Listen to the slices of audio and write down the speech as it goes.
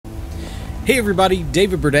Hey everybody,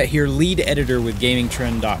 David Burdette here, lead editor with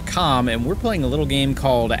GamingTrend.com, and we're playing a little game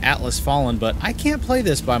called Atlas Fallen, but I can't play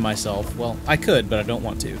this by myself. Well, I could, but I don't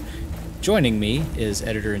want to. Joining me is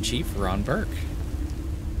Editor-in-Chief Ron Burke.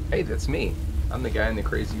 Hey, that's me. I'm the guy in the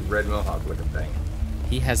crazy red mohawk looking thing.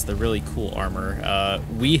 He has the really cool armor.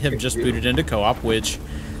 We have just booted into co-op, which,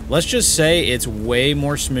 let's just say it's way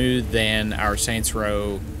more smooth than our Saints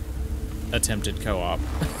Row attempted co-op.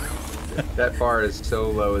 That bar is so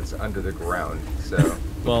low it's under the ground, so...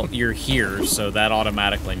 Well, you're here, so that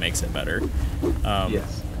automatically makes it better.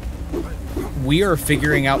 Yes. We are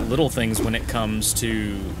figuring out little things when it comes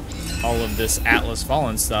to all of this Atlas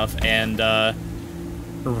Fallen stuff, and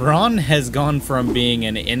Ron has gone from being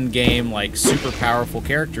an in-game, like, super powerful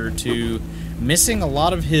character to missing a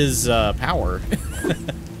lot of his power.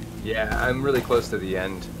 Yeah, I'm really close to the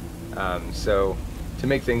end, so... To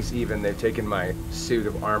make things even, they've taken my suit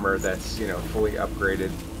of armor that's, you know, fully upgraded,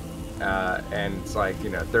 and it's like, you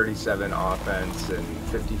know, 37 offense and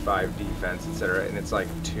 55 defense, etc., and it's like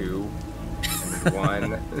 2 and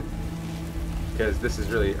 1, because this is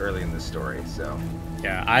really early in the story, so...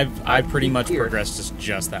 Yeah, I've pretty much progressed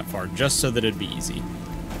just that far, just so that it'd be easy.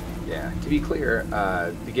 Yeah, to be clear,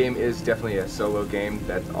 the game is definitely a solo game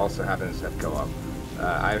that also happens to have co-op.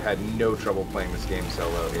 I've had no trouble playing this game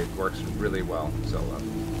solo. It works really well solo.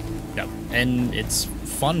 Yep, and it's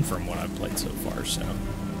fun from what I've played so far, so...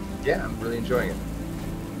 Yeah, I'm really enjoying it.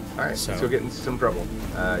 Alright, so, let's go get into some trouble.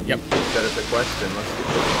 Yep. Set up the quest and let's get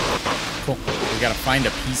it. Cool. We gotta find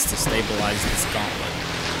a piece to stabilize this gauntlet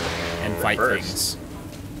and fight things.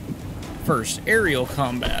 First, aerial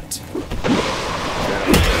combat.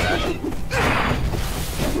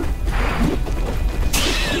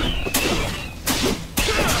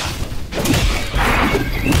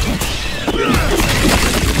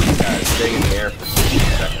 Stay in the air for 60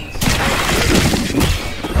 seconds.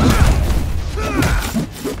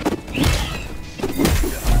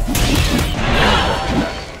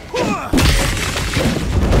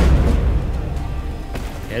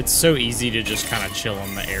 It's so easy to just kind of chill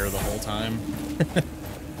in the air the whole time.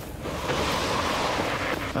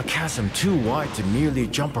 A chasm too wide to merely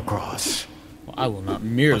jump across. Well, I will not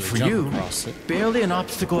merely jump across it. Barely an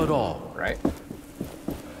obstacle at all. Right?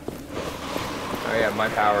 Oh yeah, my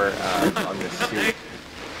power on this suit,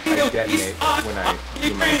 I detonate when I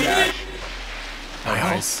do my dash. Oh,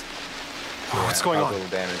 nice. Yeah, what's going on? A little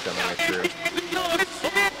damage on the way through.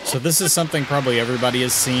 So this is something probably everybody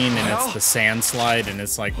has seen, and it's the sand slide, and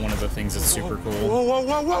it's like one of the things that's super cool. Whoa, whoa,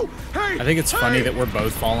 whoa, whoa! Hey! I think it's funny that we're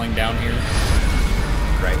both falling down here.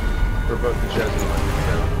 Right. We're both the chosen ones,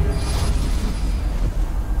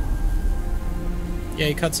 so...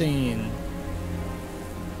 Yay, cutscene.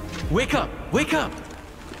 Wake up! Wake up!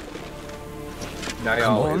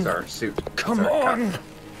 Niall is our suit. Come on!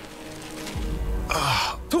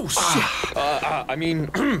 Oh, shit! I mean,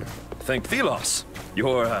 thank Thelos.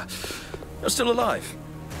 You're still alive.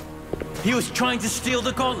 He was trying to steal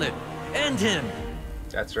the gauntlet. End him!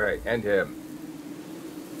 That's right, and him.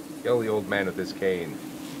 Kill the old man with his cane.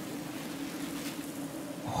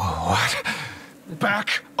 What?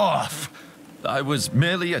 Back off! I was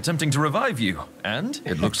merely attempting to revive you, and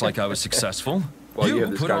it looks like I was successful. While you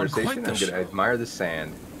have this put on conversation, quite I'm the going to show. admire the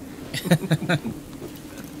sand.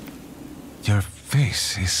 Your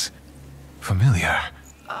face is familiar.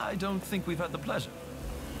 I don't think we've had the pleasure.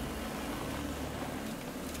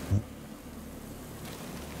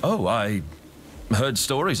 Oh, I heard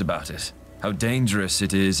stories about it. How dangerous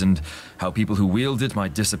it is, and how people who wield it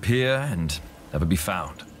might disappear and never be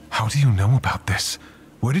found. How do you know about this?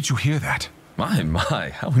 Where did you hear that? My,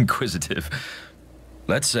 how inquisitive.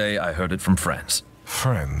 Let's say I heard it from friends.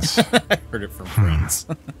 Friends. I heard it from friends.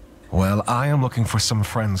 Well, I am looking for some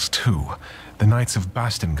friends too. The Knights of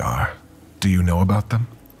Bastingar. Do you know about them?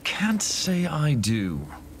 Can't say I do.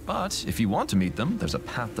 But if you want to meet them, there's a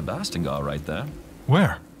path to Bastingar right there.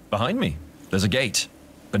 Where? Behind me. There's a gate.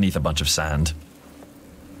 Beneath a bunch of sand.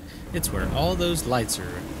 It's where all those lights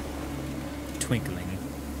are twinkling.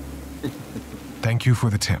 Thank you for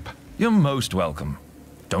the tip. You're most welcome.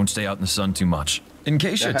 Don't stay out in the sun too much. In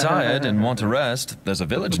case you're tired and want to rest, there's a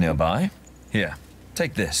village nearby. Here,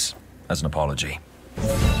 take this as an apology.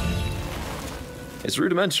 It's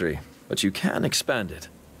rudimentary, but you can expand it.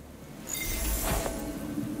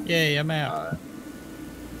 Yay, I'm out.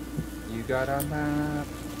 You got a map.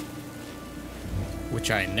 Which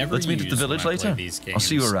I never Let's meet at the village later. I'll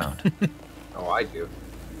see you around. Oh, I do.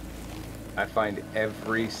 I find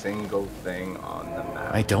every single thing on the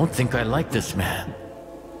map. I don't think I like this man.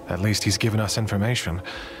 At least he's given us information.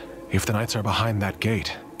 If the Knights are behind that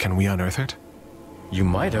gate, can we unearth it? You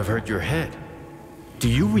might have hurt your head. Do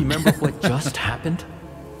you remember what just happened?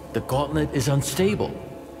 The gauntlet is unstable.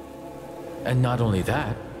 And not only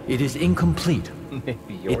that, it is incomplete.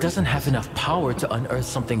 It doesn't have enough power to unearth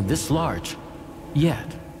something this large.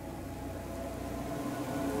 Yet.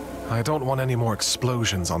 I don't want any more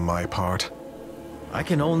explosions on my part. I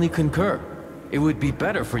can only concur. It would be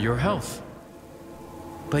better for your health.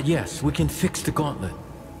 But yes, we can fix the gauntlet.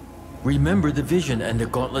 Remember the vision and the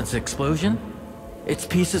gauntlet's explosion? Its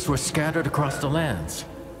pieces were scattered across the lands.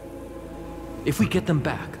 If we get them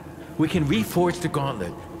back, we can reforge the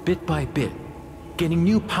gauntlet bit by bit, gaining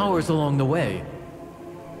new powers along the way,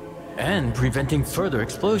 and preventing further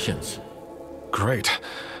explosions. Great.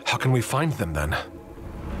 How can we find them then?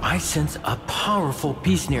 I sense a powerful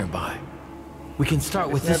piece nearby. We can start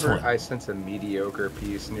with this one. I sense a mediocre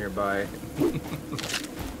piece nearby.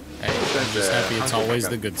 Hey, I'm just happy it's always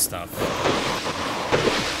the good stuff.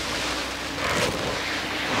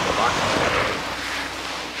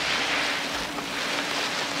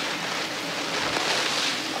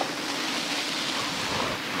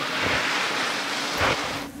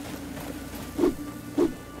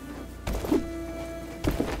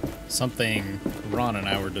 Something Ron and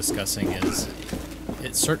I were discussing is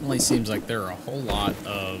it certainly seems like there are a whole lot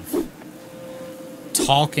of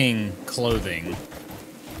talking clothing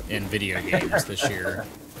in video games this year.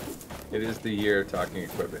 It is the year of talking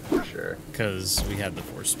equipment for sure. Because we had the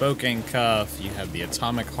Forspoken cuff, you had the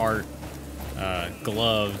Atomic Heart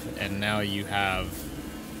glove, and now you have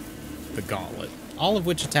the gauntlet. All of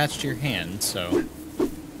which attached to your hand, so...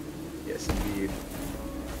 Yes, indeed.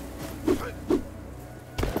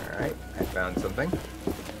 Alright, I found something.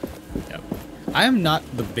 Yep. I am not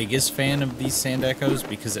the biggest fan of these sand echoes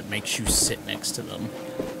because it makes you sit next to them.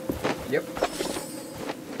 Yep.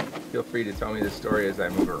 Feel free to tell me the story as I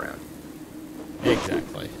move around.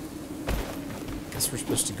 Exactly. Guess we're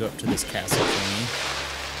supposed to go up to this castle thingy.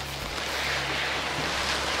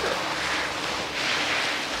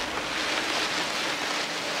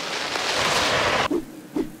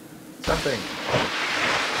 Something.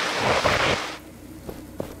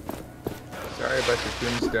 Sorry about your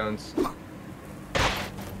tombstones.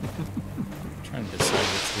 Trying to decide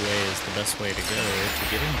which way is the best way to go to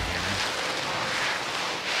get in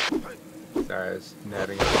here. Sorry, I was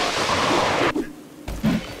netting a lot.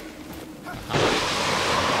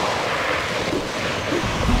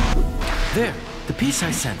 There, the piece I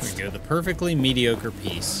There sensed. we go, the perfectly mediocre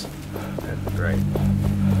piece. That's right.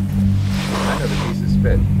 I know the pieces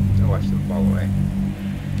fit. I watch them fall away.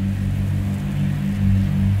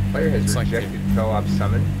 Player has Looks like rejected co-op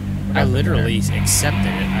summon. What I happened literally accepted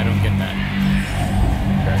it. I don't get that.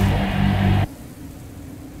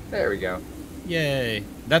 there? There we go. Yay.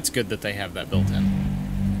 That's good that they have that built in.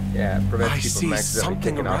 Yeah, it prevents I people see from accidentally something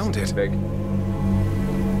kicking off around something it. big.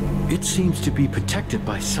 It seems to be protected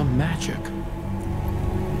by some magic.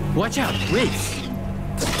 Watch out, Wraiths!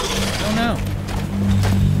 Oh no.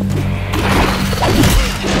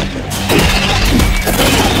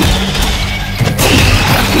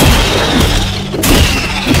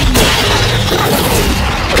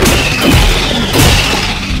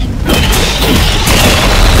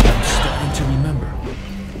 Starting to remember.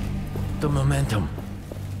 The momentum.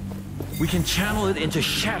 We can channel it into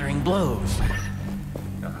shattering blows.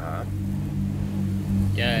 Uh-huh.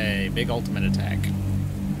 Yay, big ultimate attack.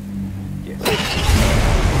 Yes.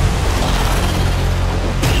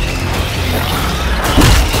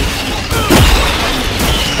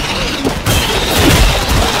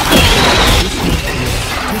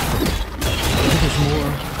 It is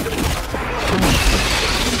more.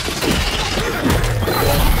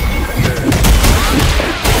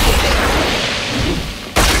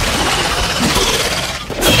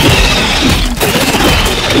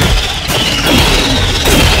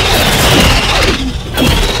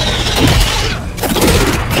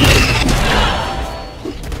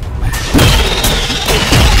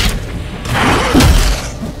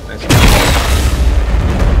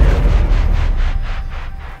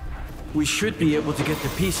 We should be able to get the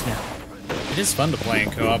piece now. It is fun to play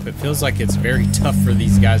in co-op. It feels like it's very tough for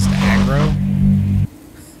these guys to aggro.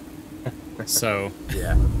 So,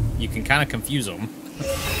 Yeah. you can kind of confuse them.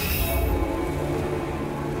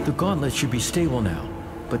 The gauntlet should be stable now,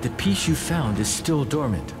 but the piece you found is still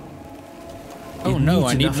dormant. Oh It no,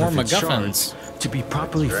 needs I need enough more of its MacGuffins. shards to be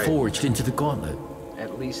properly That's right. forged into the gauntlet.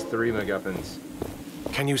 At least 3 MacGuffins.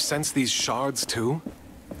 Can you sense these shards too?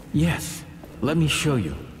 Yes, let me show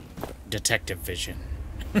you. Detective vision.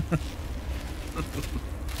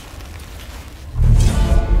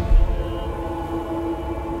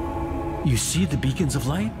 You see the beacons of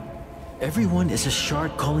light? Everyone is a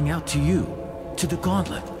shard calling out to you, to the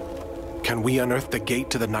gauntlet. Can we unearth the gate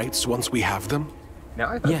to the Knights once we have them? Now,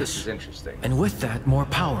 I thought Yes. this is interesting. And with that, more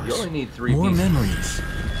powers. You only need 3 more pieces. memories.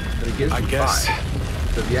 But it gives I you guess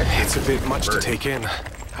 5. So the extra it's a bit much to Burke. take in.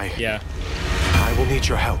 Yeah. I will need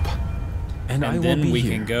your help. And I And will then be we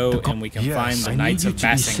here. can go and we can Yes, find the I Knights need you of to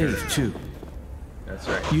be Bassinger. safe too. That's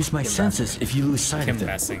right. Use my Kim senses if you lose sight Kim of them,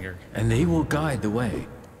 Bassinger. and they will guide the way.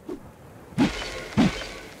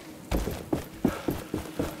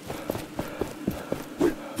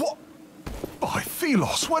 What? By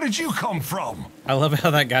Thelos, where did you come from? I love how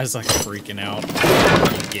that guy's like freaking out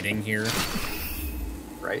getting here.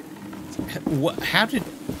 Right? What? How did?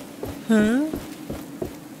 You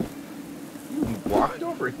walked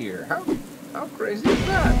over here. How crazy is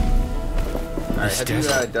that? Alright, This have you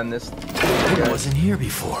desert. done this? I wasn't here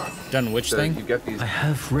before. Done which So thing? you got these. I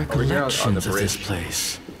have Over here on the recollections of this bridge.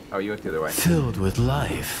 place, Oh, you went the other way. filled with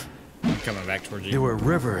life. I'm coming back towards you. There were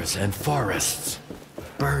rivers and forests,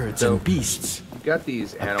 birds So- and beasts, You got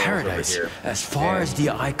these a animals paradise over here. as far and as the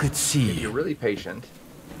eye could if see. you're really patient.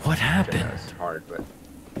 What I know happened? it's hard, but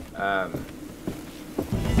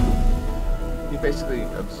you basically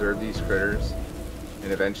observe these critters,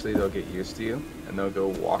 and eventually they'll get used to you, and they'll go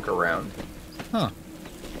walk around. Huh.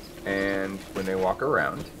 And when they walk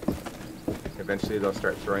around, eventually they'll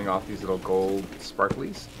start throwing off these little gold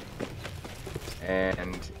sparklies.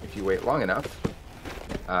 And if you wait long enough,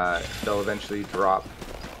 they'll eventually drop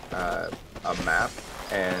a map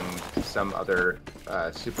and some other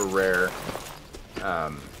super rare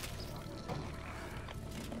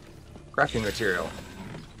crafting material.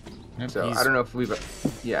 Yep, So he's- I don't know if we've, I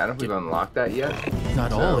don't know if we've unlocked that yet.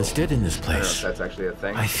 Not So, all is dead in this I don't know if place. that's actually a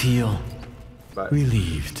thing. I feel But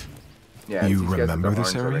relieved. yeah, You these guys with the remember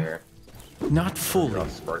this horns over area? here. Not They're fully, all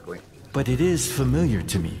sparkly. but it is familiar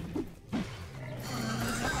to me.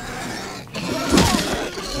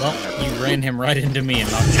 Well, you ran him right into me and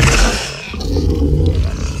knocked him over.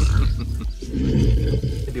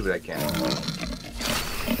 I do what I can.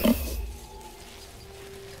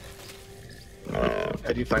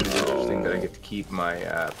 I do find it interesting that I get to keep my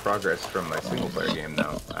progress from my single player game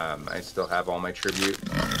now. I still have all my tribute.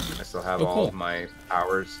 I still have Oh, all cool. of my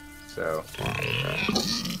powers. So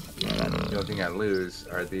the only thing I lose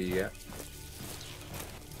are the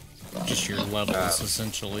Just your levels,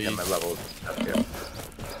 essentially. my levels. Yeah.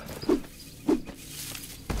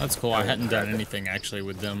 That's cool. I hadn't done anything actually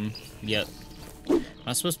with them yet. Am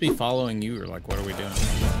I supposed to be following you, or like, what are we doing?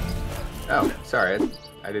 Oh, sorry.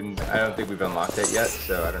 I don't think we've unlocked it yet,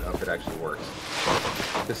 so I don't know if it actually works.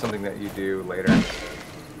 It's something that you do later.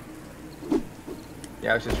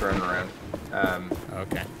 Yeah, I was just running around.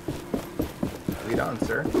 Okay. Lead on,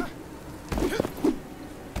 sir.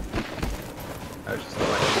 I was just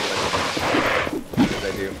like as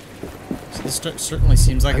I do. So this certainly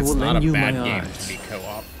seems like I it's will not a lend you bad my game eyes. to be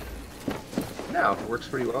co-op. No, it works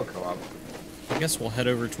pretty well co-op. I guess we'll head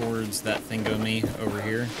over towards that thingo-me over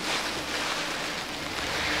here.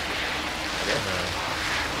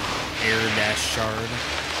 The air dash shard.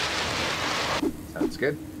 Sounds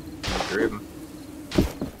good. 3 of them.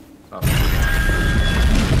 Oh.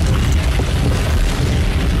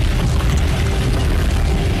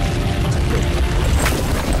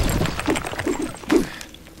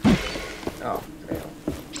 Oh, fail.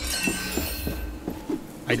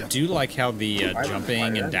 I do like how the Why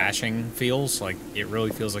jumping that? and dashing feels. Like, it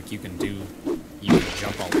really feels like you can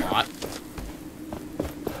jump a lot.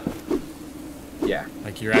 Yeah.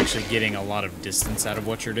 Like, you're actually getting a lot of distance out of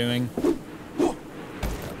what you're doing. Not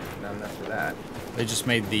enough for that. They just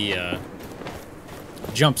made the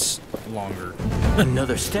jumps longer.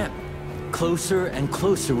 Another step. Closer and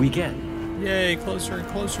closer we get. Yay, closer and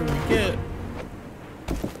closer we get.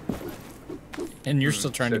 And you're still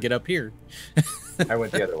trying to so- get up here. I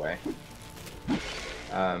went the other way.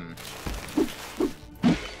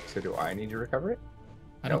 So do I need to recover it?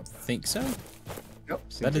 I don't think so. Nope.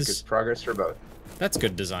 Seems That like is- it's progress for both. That's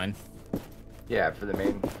good design. Yeah, for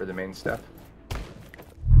the main stuff.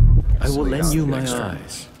 I will Sweet, lend I'll you get my extra.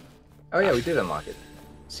 eyes. Oh yeah, we did unlock it.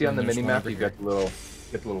 See on And the there's mini one map, over you've here. got the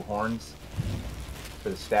little horns for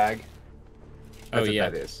the stag. Oh, That's what yeah.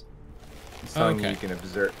 that is. It's Oh, telling you okay. you can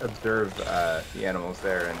observe the animals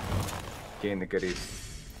there and gain the goodies.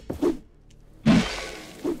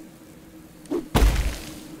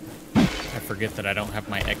 I forget that I don't have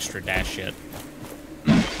my extra dash yet.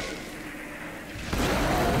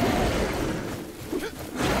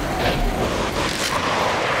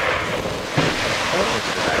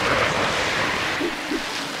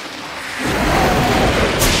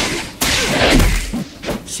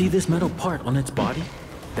 See this metal part on its body?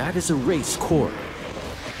 That is a wraith's core.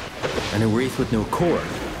 And a wraith with no core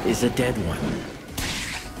is a dead one.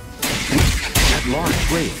 that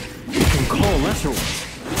large wraith, it can call lesser ones.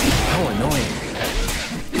 How annoying.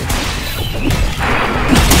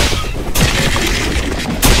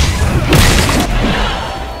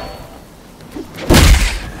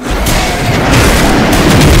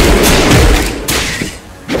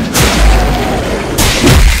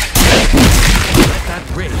 Let that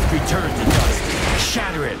wraith return to dust.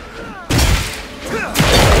 Shatter it.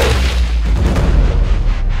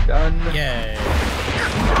 Done. Yay.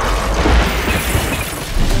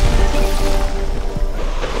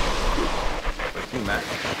 Let's see, Matt.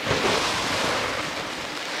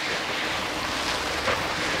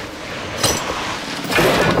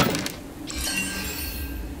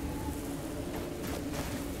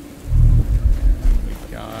 We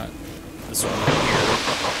got this one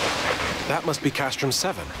here. That must be Castrum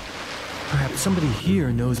 7. Perhaps somebody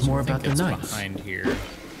here knows more I think about the it's knights. behind here.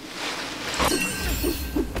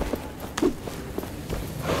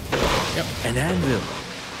 Yep. An anvil.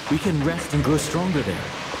 We can rest and grow stronger there.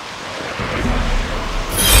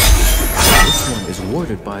 This one is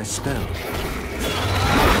warded by a spell. It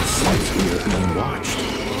seems we are being watched.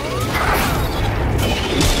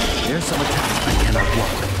 There's some attacks I cannot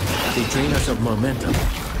block. They drain us of momentum.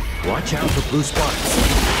 Watch out for blue spots.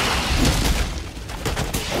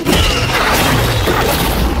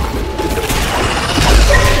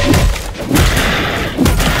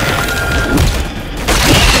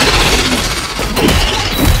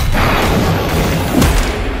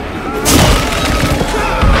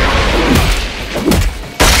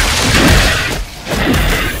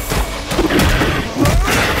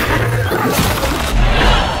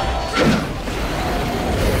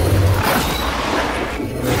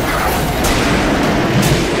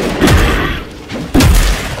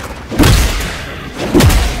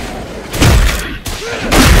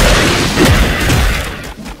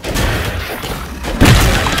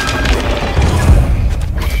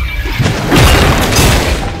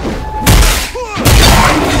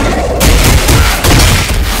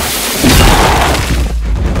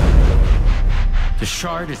 The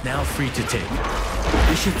shard is now free to take.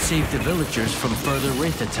 This should save the villagers from further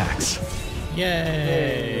wraith attacks.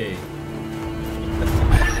 Yay!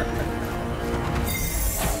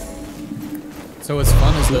 So what's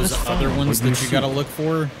fun is those Let's other find ones what you that you see. gotta look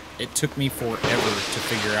for. It took me forever to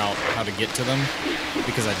figure out how to get to them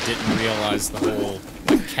because I didn't realize the whole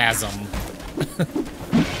chasm.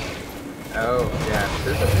 Oh, yeah.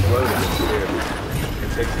 There's a flow to this, too.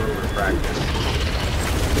 It takes a little bit of practice.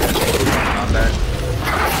 On that.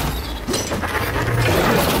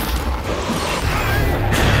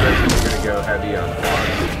 We're going to go heavy on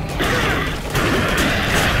quads.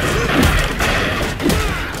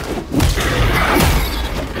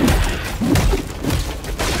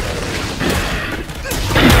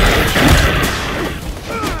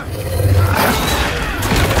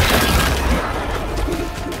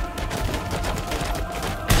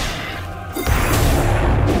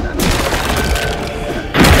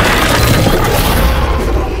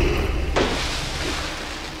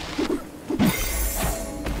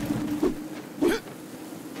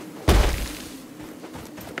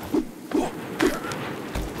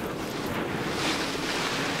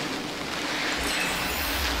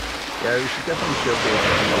 Yeah, we should definitely showcase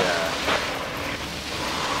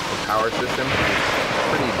the power system. It's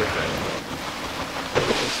pretty different.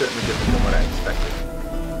 It's certainly different than what I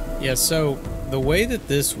expected. Yeah, so the way that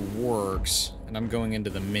this works, and I'm going into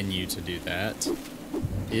the menu to do that,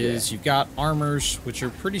 is you've got armors, which are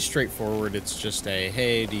pretty straightforward. It's just a,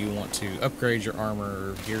 hey, do you want to upgrade your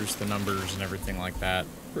armor? Here's the numbers and everything like that.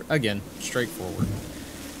 Again, straightforward.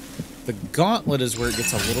 The gauntlet is where it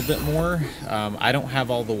gets a little bit more. I don't have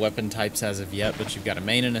all the weapon types as of yet, but you've got a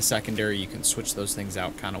main and a secondary. You can switch those things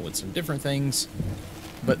out kind of with some different things.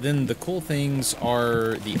 But then the cool things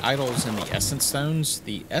are the idols and the essence stones.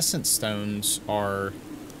 The essence stones are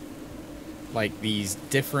like these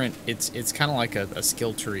different, it's kind of like a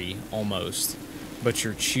skill tree almost, but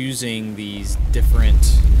you're choosing these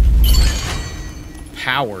different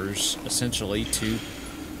powers essentially to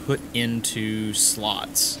put into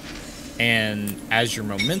slots. And as your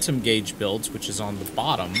momentum gauge builds, which is on the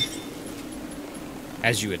bottom,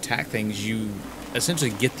 as you attack things, you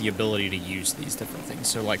essentially get the ability to use these different things.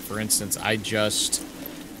 So like for instance, I just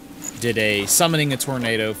did a summoning a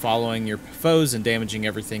tornado, following your foes and damaging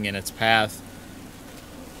everything in its path.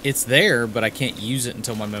 It's there, but I can't use it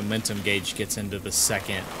until my momentum gauge gets into the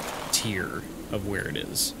second tier of where it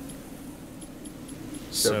is.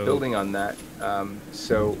 So building on that,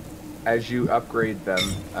 so as you upgrade them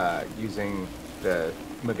using the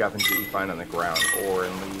MacGuffins that you find on the ground, ore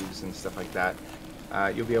and leaves and stuff like that,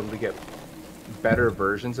 you'll be able to get better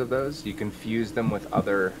versions of those. You can fuse them with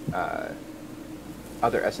other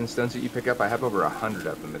essence stones that you pick up. I have over 100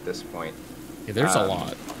 of them at this point. Yeah, there's a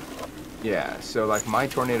lot. Yeah, so like my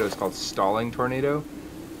tornado is called Stalling Tornado,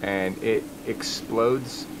 and it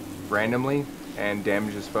explodes randomly and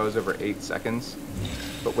damages foes over 8 seconds.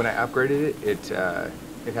 But when I upgraded it,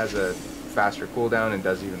 it has a faster cooldown and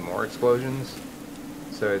does even more explosions.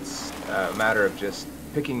 So it's a matter of just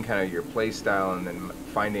picking kind of your play style and then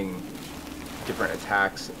finding different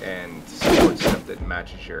attacks and support stuff that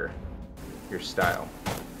matches your style.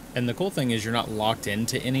 And the cool thing is you're not locked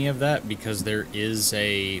into any of that because there is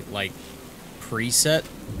a like preset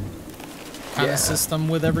kind of system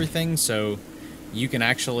with everything, so you can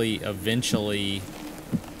actually eventually,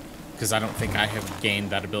 because I don't think I have gained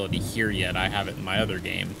that ability here yet, I have it in my other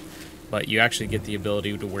game, but you actually get the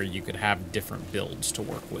ability to where you could have different builds to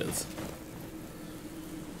work with.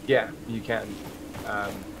 Yeah, you can.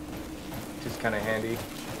 Just kind of handy.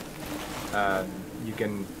 You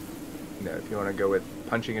can, you know, if you want to go with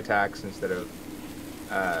punching attacks instead of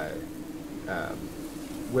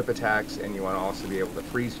whip attacks, and you want to also be able to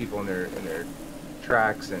freeze people in their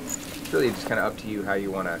tracks, and it's really just kind of up to you how you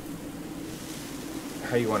want to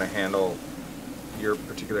handle your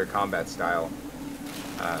particular combat style,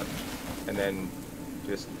 and then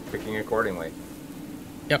just picking accordingly.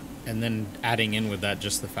 Yep, and then adding in with that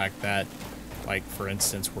just the fact that, like, for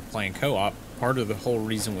instance, we're playing co-op. Part of the whole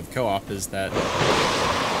reason with co-op is that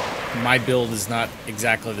my build is not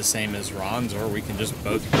exactly the same as Ron's, or we can just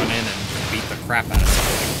both run in and beat the crap out of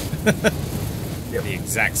something. Yep. The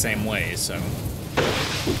exact same way, so.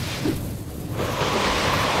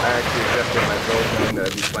 I actually adjusted my build knowing that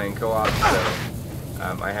I'd be playing co-op,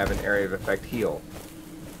 so I have an area of effect heal.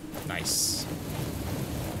 Nice.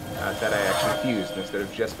 That I actually fused instead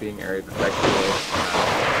of just being area of effect heal.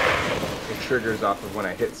 It triggers off of when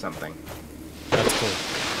I hit something. That's cool.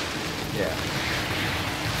 Yeah.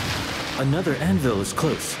 Another anvil is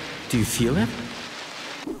close. Do you feel it?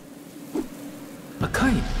 A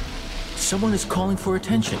kite. Someone is calling for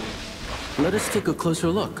attention. Let us take a closer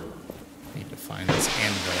look. Need to find this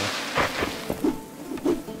anvil.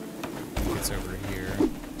 It's over here.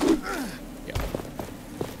 Yep.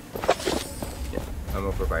 Yeah. I'm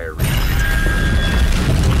over by a reed.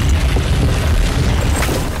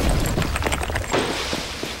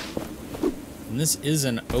 And this is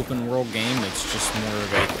an open world game. It's just more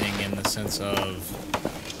of a thing in the sense of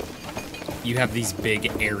you have these big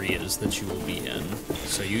areas that you will be in.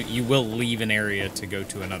 So you will leave an area to go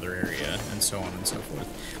to another area, and so on and so forth.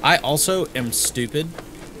 I also am stupid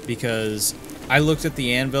because I looked at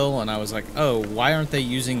the anvil and I was like, oh, why aren't they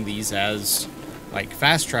using these as like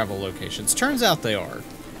fast travel locations? Turns out they are.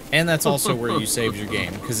 And that's also where you saved your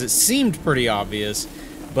game, because it seemed pretty obvious.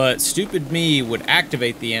 But stupid me would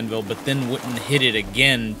activate the anvil, but then wouldn't hit it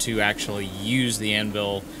again to actually use the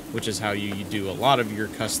anvil, which is how you do a lot of your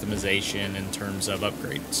customization in terms of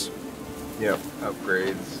upgrades. Yep,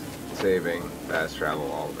 upgrades, saving, fast travel,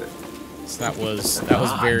 all of it. So that was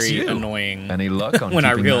very annoying. Any luck on when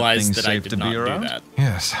I keeping realized that that I safe did to not be do around? that.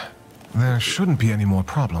 Yes. There shouldn't be any more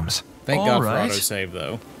problems. Thank All God right. for autosave,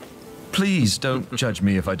 though. Please don't judge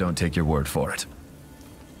me if I don't take your word for it.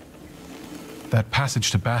 That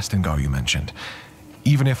passage to Bastingar you mentioned.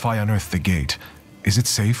 Even if I unearth the gate, is it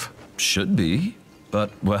safe? Should be, but,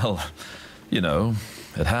 well, you know,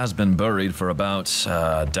 it has been buried for about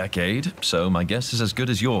a decade, so my guess is as good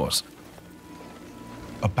as yours.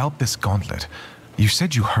 About this gauntlet, you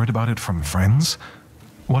said you heard about it from friends?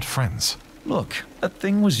 What friends? Look, that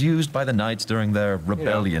thing was used by the Knights during their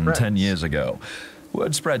rebellion 10 friends. years ago.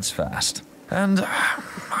 Word spreads fast. And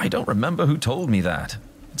I don't remember who told me that.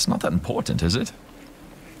 It's not that important, is it?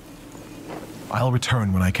 I'll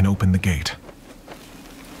return when I can open the gate.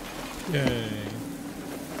 Yay.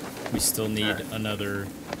 We still need another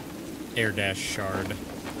air dash shard.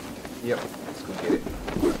 Yep, let's go get it.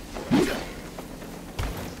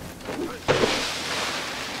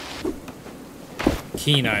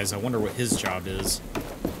 Keen Eyes, I wonder what his job is.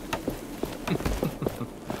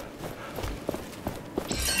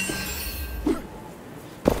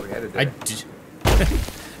 We had it there.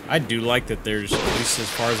 I do like that there's, at least as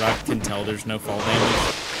far as I can tell, there's no fall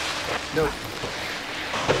damage. Nope.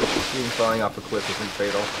 Even falling off a cliff isn't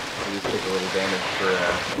fatal. You just take a little damage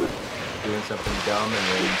for doing something dumb, and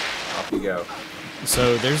then off you go.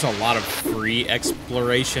 So there's a lot of free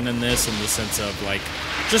exploration in this, in the sense of, like,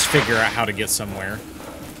 just figure out how to get somewhere.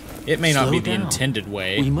 It may not Slow be the down. intended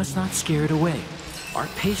way. We must not scare it away. Our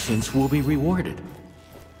patience will be rewarded.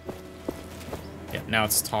 Yeah, now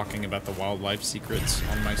it's talking about the wildlife secrets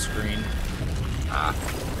on my screen.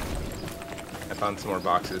 I found some more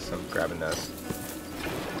boxes, so I'm grabbing those.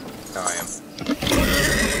 Oh, I am.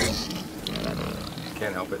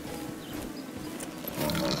 Can't help it.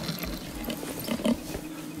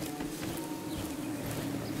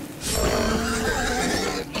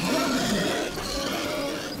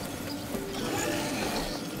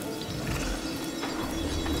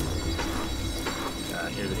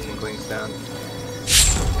 Hear the tinkling sound.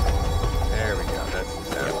 There we go, that's the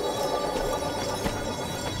sound.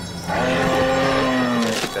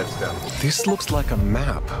 That stuff. This looks like a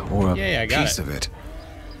map or a Yeah, I got piece it. of it.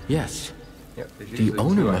 Yes, Yep, there's the usually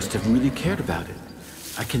owner two must have really cared about it.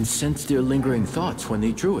 I can sense their lingering thoughts when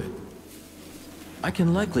they drew it. I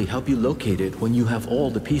can likely help you locate it when you have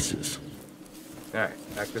all the pieces.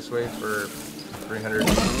 Alright, back this way for 300.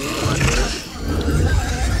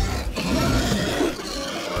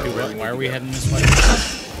 Dude, why are we heading this way?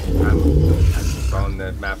 I'm following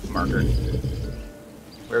the map marker.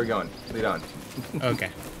 Where are we going? Lead on. Okay,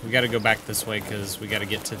 we got to go back this way because we got to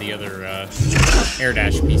get to the other air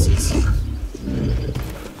dash pieces.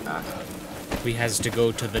 We has to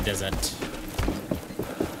go to the desert.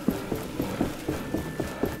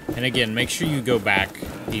 And again, make sure you go back,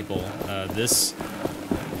 people.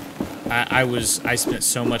 I spent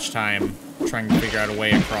so much time trying to figure out a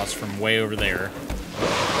way across from way over there,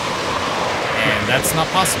 and that's not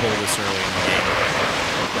possible this early in the game.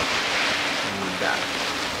 And that.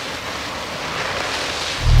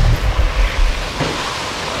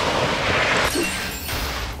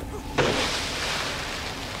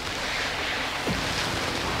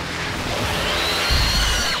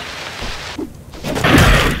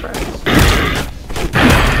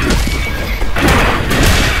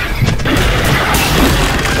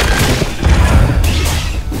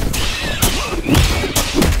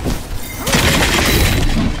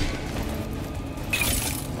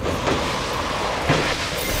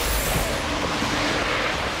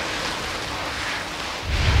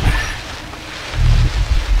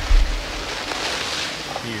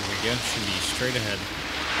 Should be straight ahead.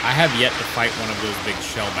 I have yet to fight one of those big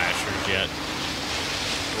shell bashers yet.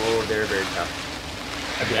 Oh, they're very tough.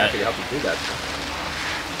 I'd be happy to help you do that.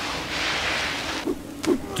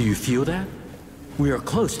 Do you feel that? We are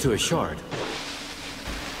close to a shard.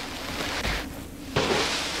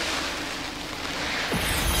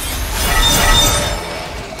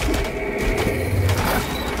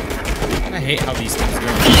 I hate how these things go.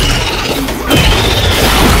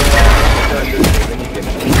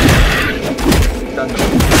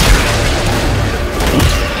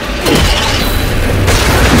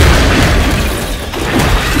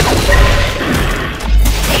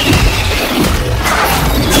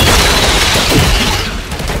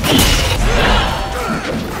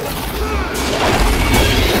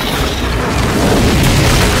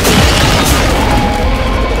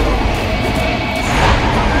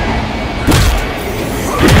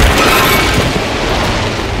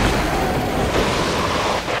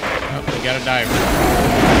 Gotta dive.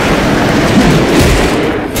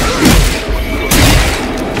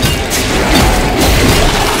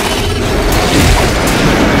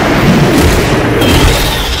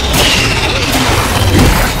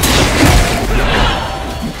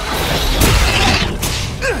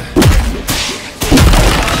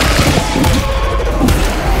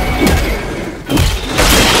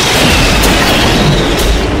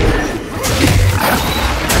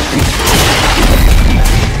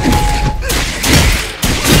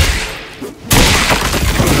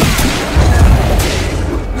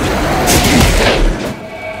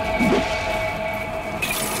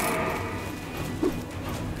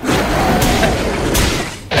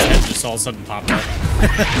 All of a sudden popped up.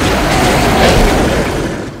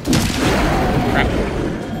 Crap.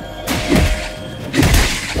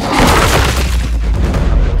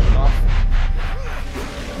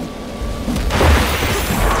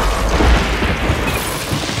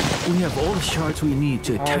 We have all the shards we need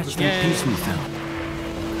to attach that piece we found.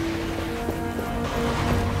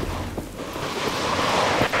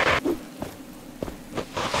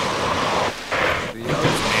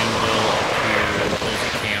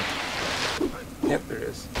 Yep, there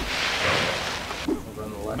is. Over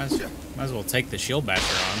on the left. Might as well take the shield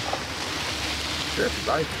basher on. Sure, if you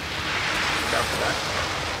like. Down for that.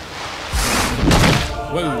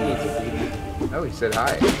 Whoa! Oh, he said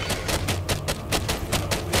hi.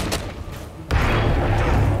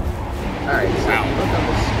 Alright, so if you look on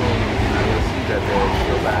the screen, you'll see that the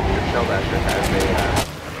shell basher has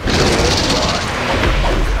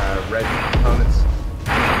a red components.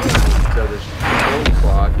 So there's gold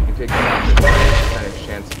claw, if you can take that off, there's a percentage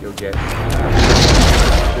chance that you'll get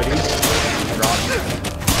goodies, drops.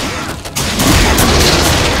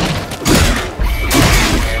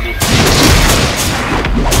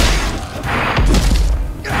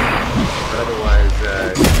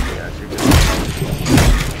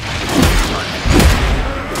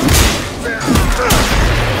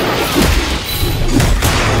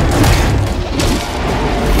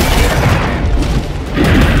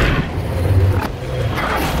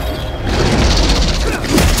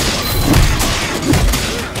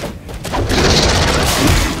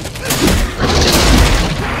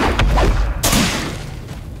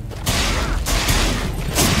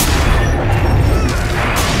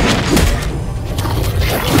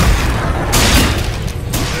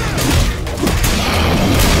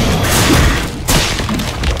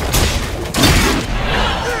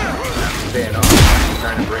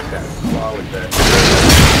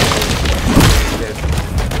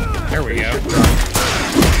 we go. Drop.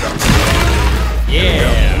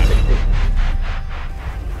 Yeah.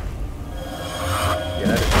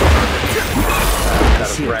 Yeah, that I is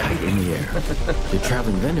see a wreck. kite in the air. The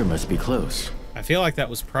traveling vendor must be close. I feel like that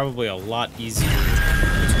was probably a lot easier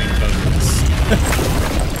between both of us.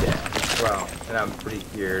 Yeah. Well, and I'm pretty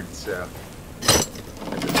geared, so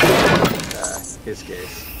his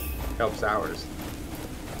case helps ours.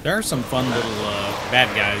 There are some fun little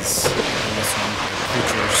bad guys in this one,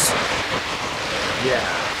 creatures.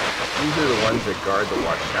 Yeah. Usually the ones that guard the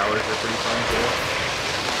watchtowers are pretty fun too.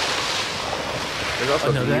 There's also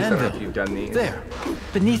Another these, I don't know anvil. if you've done these. There,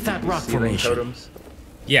 beneath that rock Ceiling formation. totems.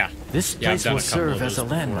 Yeah. This Yeah, I've place done will a couple of serve as a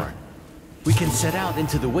those landmark. We can set out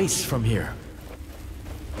into the wastes from here.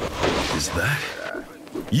 Is that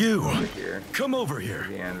you? Over here. Come over here.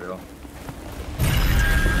 The anvil.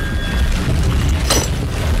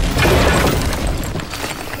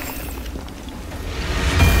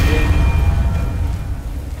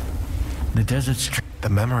 The desert stream. The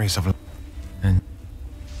memories of... And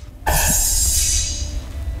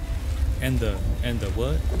And the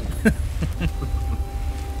what?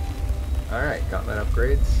 Alright, gauntlet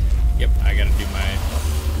upgrades. Yep, I gotta do my...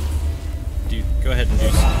 Go ahead and do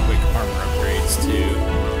some quick armor upgrades, too.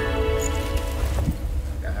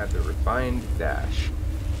 I have the refined dash.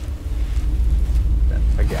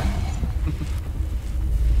 Again.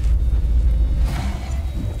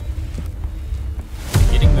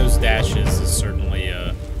 Getting those dashes is certainly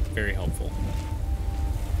very helpful.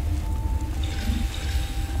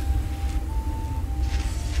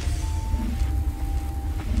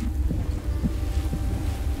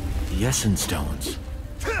 the essence stones.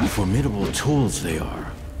 Formidable tools they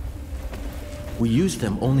are. We use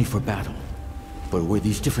them only for battle. But with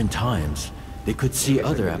these different times, they could see Guess I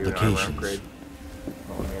other could do an armor applications. upgrade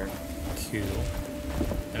while I'm here. Cool.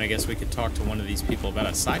 And I guess we could talk to one of these people about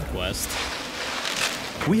a side quest.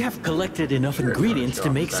 We have collected enough Sure, ingredients show to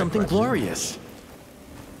off make the side something quest. glorious.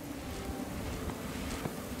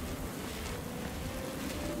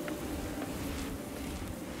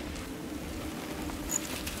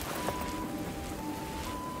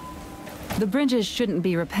 The bridges shouldn't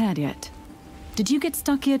be repaired yet. Did you get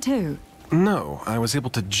stuck here too? No, I was able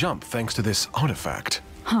to jump thanks to this artifact.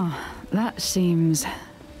 That seems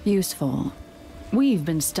useful. We've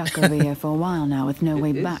been stuck over here for a while now with no It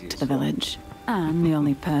way is back to the useful. village. And the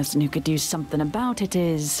only person who could do something about it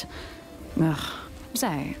is... Ugh.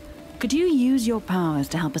 Say, could you use your powers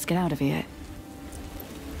to help us get out of here?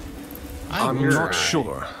 I'm You're not right.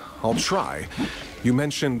 sure. I'll try. You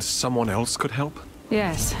mentioned someone else could help?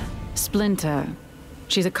 Yes, Splinter.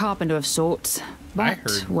 She's a carpenter of sorts. But,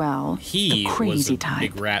 heard well, he the was crazy a type.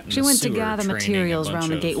 big rat in She the went to sewer gather training a materials bunch around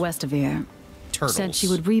the of gate west of here. Turtles. Said she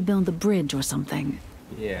would rebuild the bridge or something.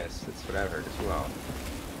 Yes, that's what I've heard as well.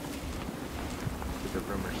 What the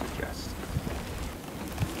rumors suggest.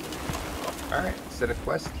 Alright, set a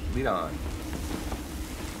quest, lead on.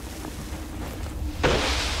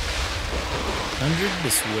 100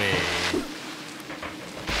 this way.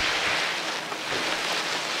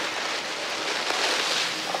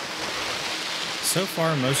 So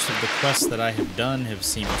far, most of the quests that I have done have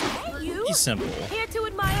seemed pretty simple. Here to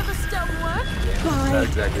admire the stonework? Yeah, not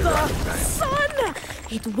exactly the rocket science. sun!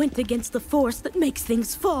 It went against the force that makes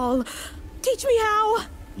things fall. Teach me how.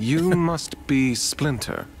 You must be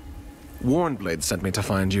Splinter. Warnblade sent me to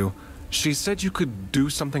find you. She said you could do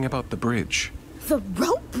something about the bridge. The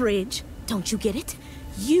rope bridge? Don't you get it?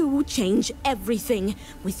 You change everything.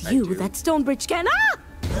 With I you, do. that stone bridge can... Ah!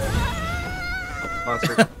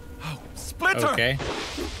 Monster. Splinter! Okay.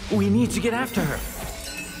 We need to get after her.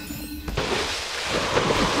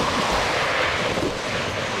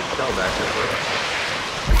 Fell back that way.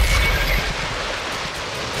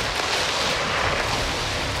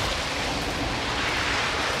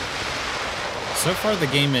 So far, the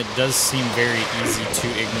game, it does seem very easy to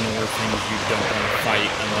ignore things you don't want to fight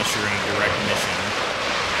unless you're in a direct mission.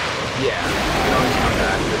 Yeah, you can always come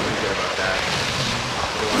back. Feel pretty good about that.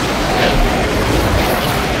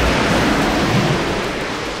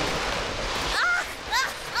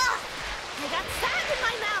 I got sand in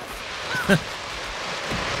my mouth.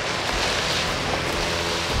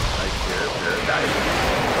 Like paradise.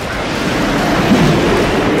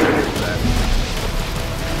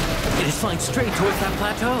 It is flying straight towards that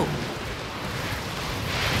plateau.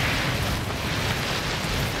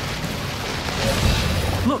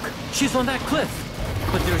 Look, she's on that cliff.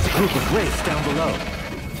 But there's a group of wraiths down below.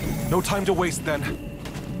 No time to waste then.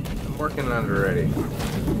 I'm working on it already.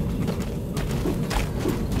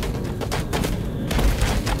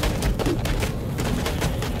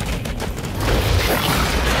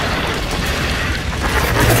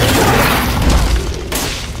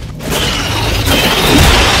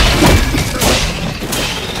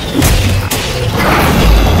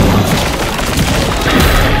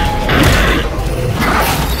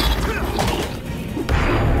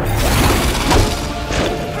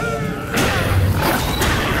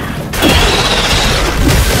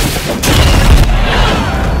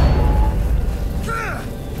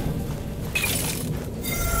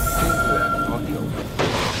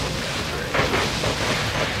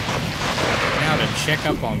 check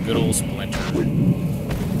up on good old Splinter.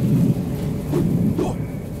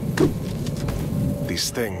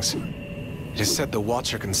 These things. It is said the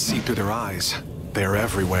Watcher can see through their eyes. They're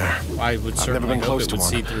everywhere. I would I've never certainly been hope close it to would one.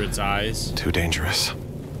 see through its eyes. Too dangerous.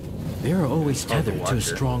 They are always the tethered to a Watcher.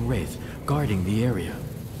 strong wraith, guarding the area.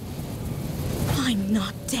 I'm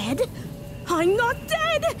not dead. I'm not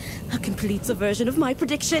dead! A complete subversion of my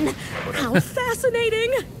prediction. How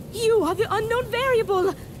fascinating! You are the unknown variable,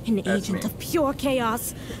 an That's agent me. of pure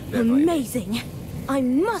chaos. Definitely. Amazing. I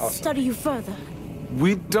must Awesome. study you further.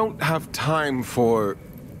 We don't have time for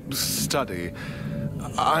study.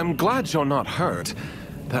 I'm glad you're not hurt.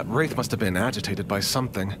 That wraith must have been agitated by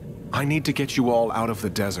something. I need to get you all out of the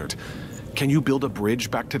desert. Can you build a bridge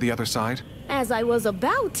back to the other side? As I was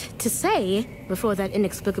about to say, before that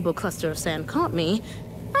inexplicable cluster of sand caught me,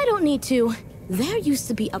 I don't need to. There used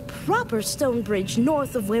to be a proper stone bridge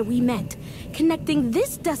north of where we met, connecting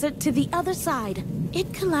this desert to the other side.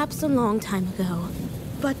 It collapsed a long time ago.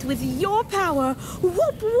 But with your power,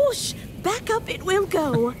 whoop whoosh, back up it will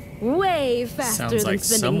go. Way faster Sounds than like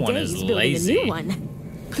spending someone days is building lazy. a new one.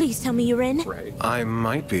 Please tell me you're in. Right. I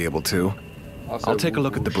might be able to. Also, I'll take a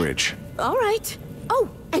look at the whoosh. bridge. All right. Oh,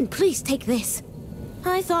 and please take this.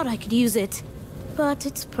 I thought I could use it, but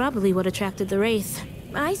it's probably what attracted the Wraith.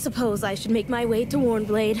 I suppose I should make my way to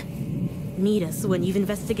Warnblade. Meet us when you've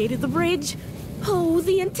investigated the bridge. Oh,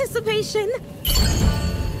 the anticipation!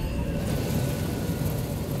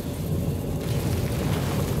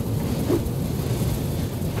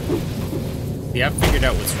 Yeah, I've figured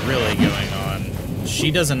out what's really going on. She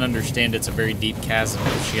doesn't understand it's a very deep chasm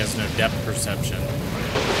because she has no depth perception.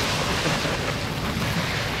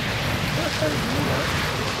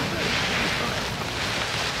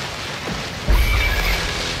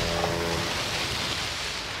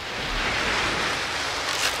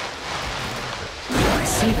 I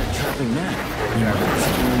see that traveling man. You might be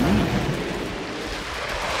seeking me.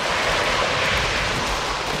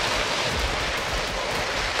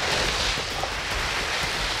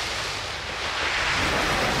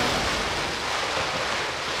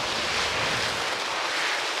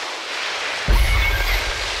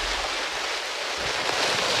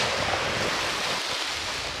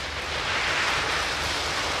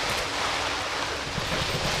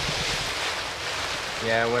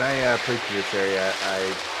 Yeah, when I played through this area, I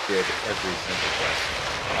did every single quest.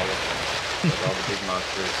 All of them. With all the big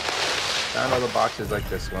monsters. Found all the boxes like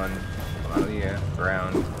this one. On the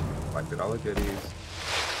ground. Collected all the goodies.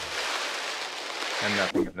 And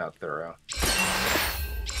nothing if not thorough.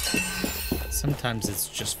 Sometimes it's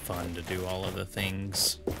just fun to do all of the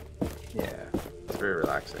things. Yeah, it's very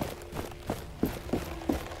relaxing.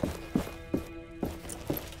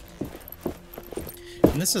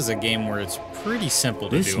 And this is a game where it's pretty simple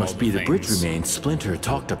to This do must all be the the bridge things. remains Splinter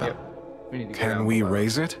talked about. We need to get Can down we below.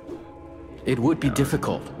 raise it? It would be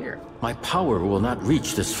difficult. Here. My power will not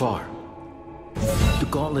reach this far. The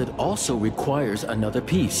gauntlet also requires another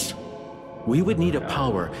piece. We would need a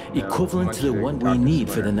power equivalent to the one we need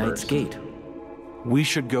for the Knight's Gate. We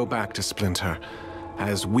should go back to Splinter.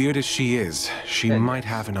 As weird as she is, she might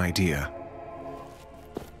have an idea.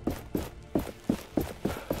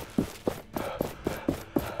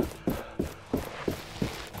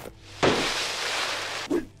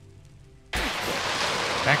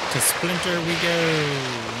 Back to Splinter we go.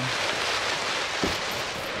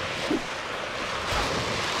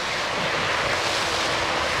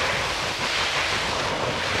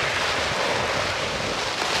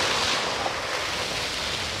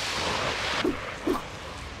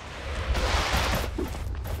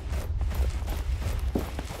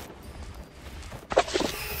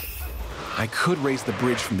 I could raise the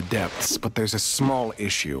bridge from the depths, but there's a small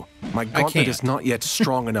issue. My gauntlet can't. is not yet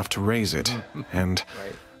strong enough to raise it. And,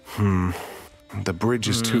 the bridge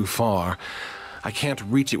is too far. I can't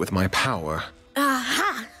reach it with my power.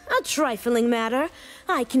 Aha! A trifling matter.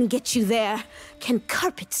 I can get you there. Can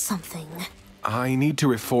carpet something. I need to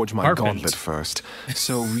reforge my Harpent. gauntlet first,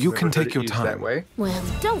 so you can Never heard take it your used time. That way. Well,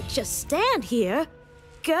 don't just stand here.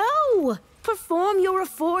 Go! Perform your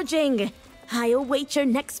reforging. I await your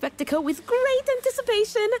next spectacle with great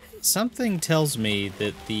anticipation. Something tells me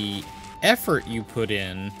that the effort you put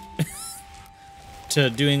in to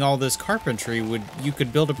doing all this carpentry you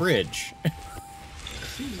could build a bridge.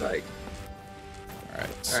 Seems like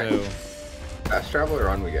Alright, so Alright. fast travel or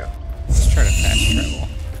on we go. let's try to fast travel.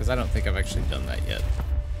 Because I don't think I've actually done that yet.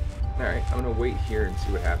 Alright, I'm gonna wait here and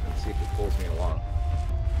see what happens, see if it pulls me along.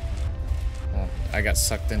 Well, I got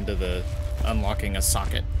sucked into the unlocking a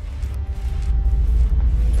socket.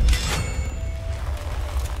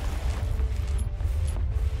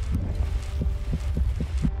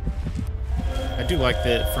 I do like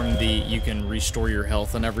that from the you can restore your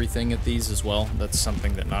health and everything at these as well. That's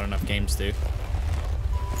something that not enough games do.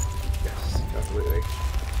 Yes, absolutely.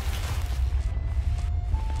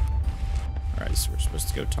 Alright, so we're supposed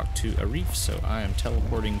to go talk to Arif, so I am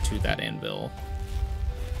teleporting to that anvil.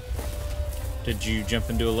 Did you jump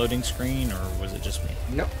into a loading screen, or was it just me?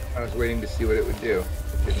 Nope, I was waiting to see what it would do.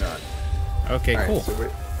 It did not. Okay, All right, cool. So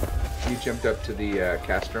you jumped up to the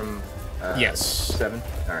Castrum Yes. 7?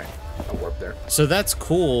 Alright, I'll warp there. So that's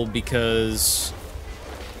cool because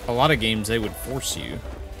a lot of games they would force you.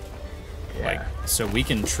 Yeah. Like, so we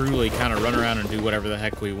can truly kind of run around and do whatever the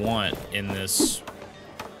heck we want in this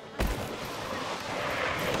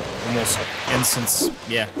almost instance.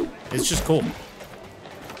 Yeah, it's just cool.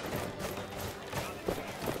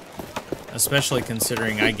 Especially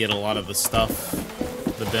considering I get a lot of the stuff,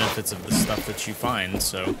 the benefits of the stuff that you find,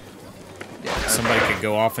 so somebody could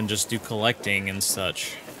go off and just do collecting and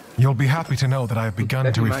such. You'll be happy to know that I have begun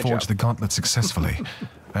That'd to be my reforge job. the gauntlet successfully,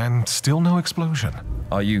 and still no explosion.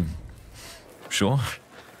 Are you sure?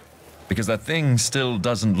 Because that thing still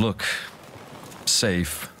doesn't look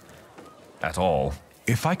safe at all.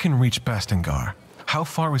 If I can reach Bastingar, how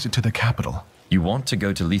far is it to the capital? You want to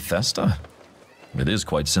go to Lethesta? It is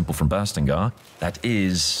quite simple from Bastingar. That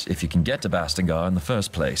is, if you can get to Bastingar in the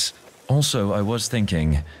first place. Also, I was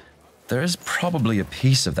thinking, there is probably a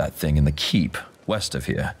piece of that thing in the keep west of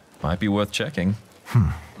here. Might be worth checking.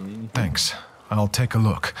 Thanks. I'll take a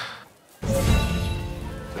look. To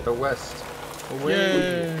the west.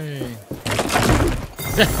 Yay!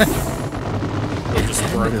 We just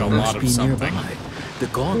broke a It lot must of be something. nearby. The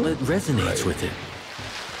gauntlet resonates with it.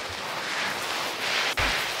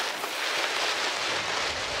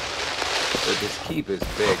 So this keep is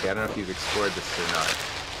big. I don't know if you've explored this or not.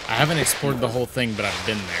 I haven't explored the whole thing, but I've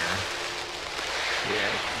been there. Yeah.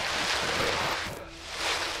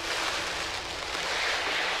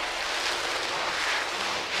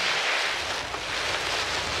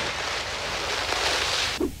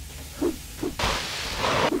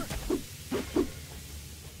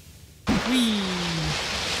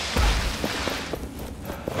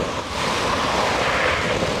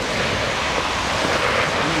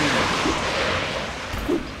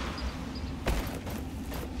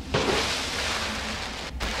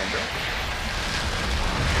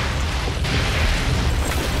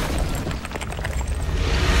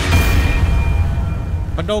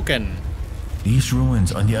 Hadouken! These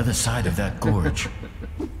ruins on the other side of that gorge.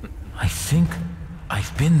 I think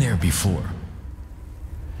I've been there before.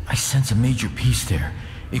 I sense a major piece there.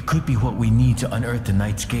 It could be what we need to unearth the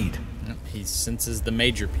Knight's Gate. He senses the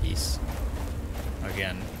major piece.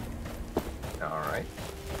 Again. Alright.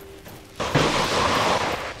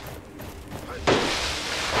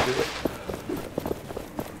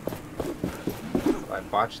 I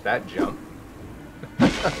botched that jump.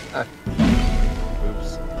 Oops.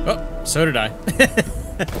 Oh, so did I.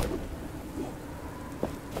 There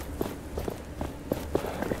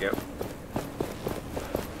we go.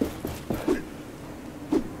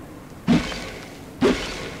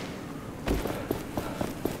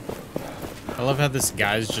 I love how this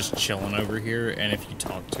guy's just chilling over here, and if you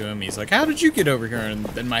talk to him, he's like, how did you get over here?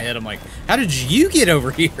 And in my head, I'm like, how did you get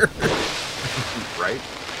over here? Right?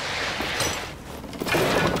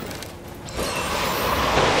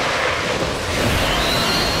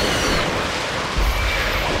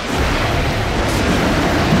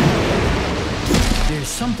 There's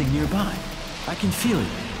something nearby. I can feel it.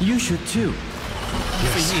 You should too.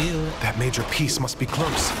 Yes, that major piece must be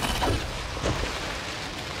close.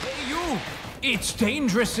 Hey, you! It's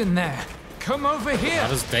dangerous in there. Come over here.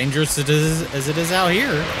 Not as dangerous as it is out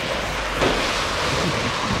here.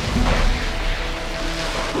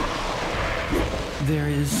 There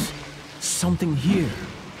is something here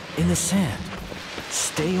in the sand.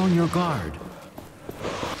 Stay on your guard.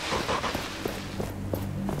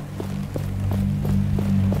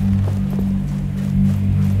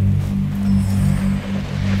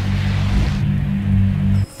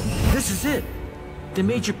 This is it. The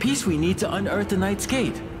major piece we need to unearth the Knight's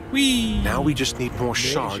Gate. Now we just need more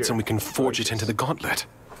shards and we can forge it into the gauntlet.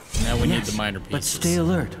 Now we need Yes, the minor but pieces. stay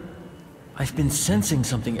alert. I've been sensing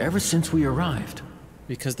something ever since we arrived.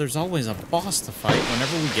 Because there's always a boss to fight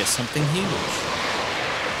whenever we get something huge.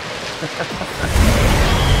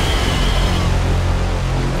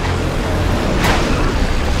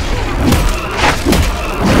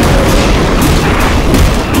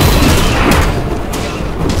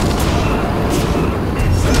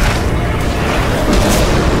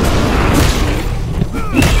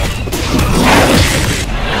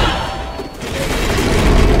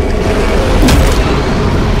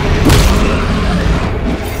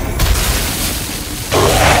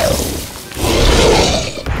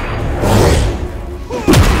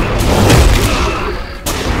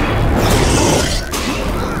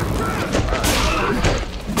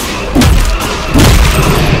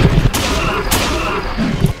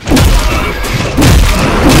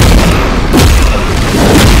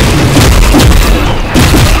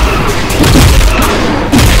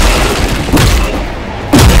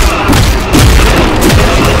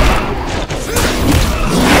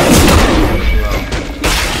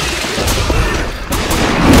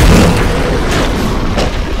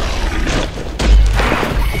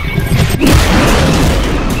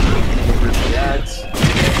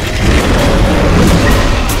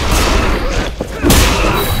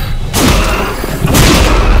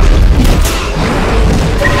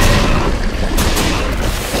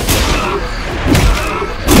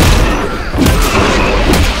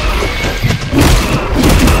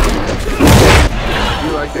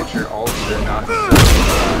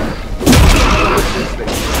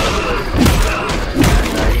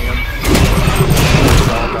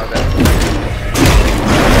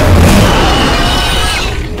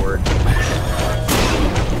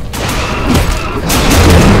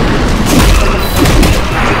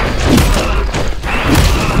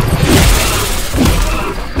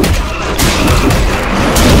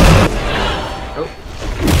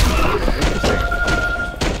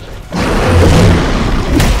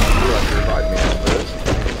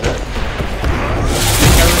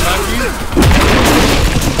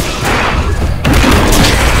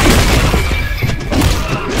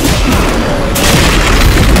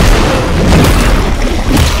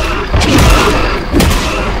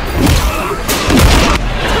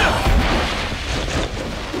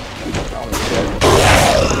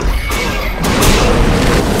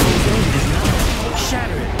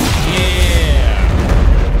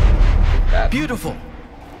 Beautiful.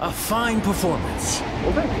 A fine performance.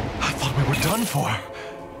 Well, thank you. I thought we were done for.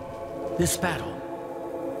 This battle.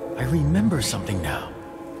 I remember something now.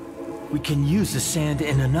 We can use the sand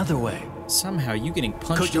in another way. Somehow you getting Coat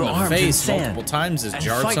punched your in the arms in face sand multiple times has and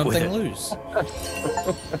jarred fight with something it. loose.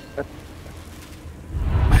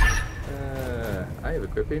 I have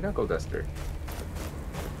equipped a knuckle duster.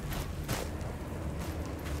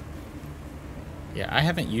 Yeah, I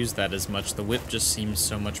haven't used that as much. The whip just seems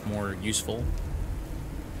so much more useful.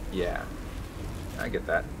 Yeah, I get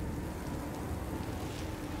that.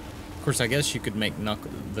 Of course, I guess you could make the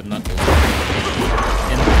knuckles in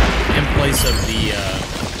place of the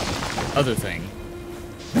other thing.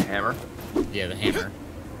 The hammer? Yeah, the hammer.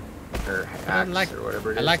 Or axe, or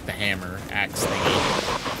whatever it is. I like the hammer axe thingy.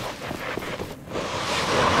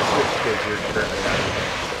 I switched because you're currently not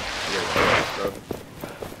using it,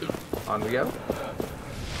 so on we go.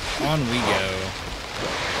 On we go.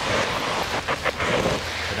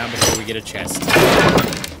 But not before we get a chest.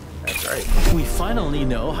 That's right. We finally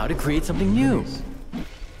know how to create something new. Upgrades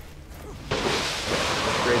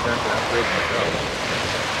aren't gonna upgrade themselves.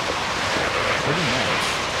 Pretty much.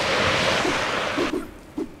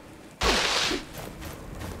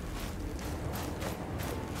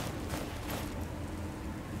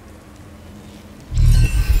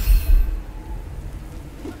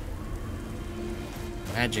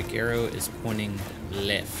 Magic arrow is pointing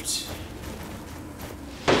left.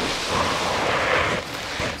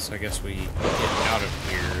 So I guess we get out of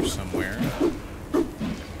here somewhere.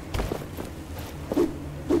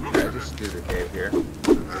 I just do the cave here.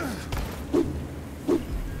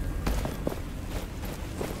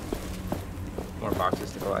 More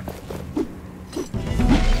boxes to collect.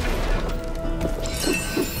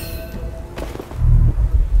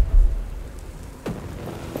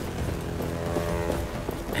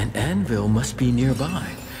 An anvil must be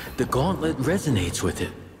nearby. The gauntlet resonates with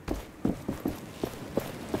it.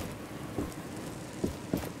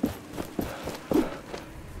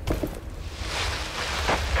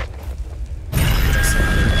 There's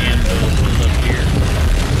another anvil pulled up here.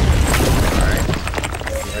 Alright.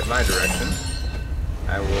 If you head my direction,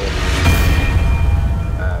 I will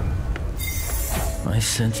I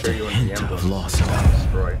sensed a show you one of the hint of emblems loss that I'll about it.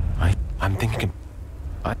 destroy. I'm thinking.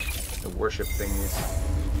 The worship thingies.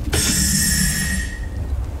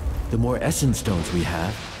 The more essence stones we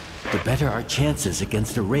have, the better our chances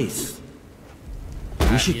against a race.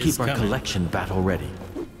 We should is keep our coming. collection battle ready.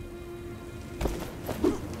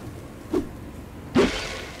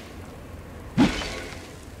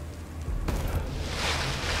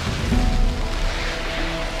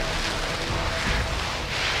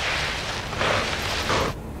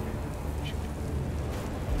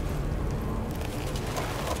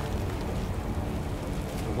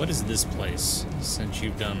 What is this place, since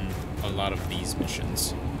you've done a lot of these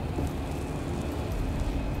missions?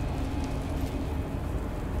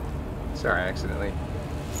 Sorry, I accidentally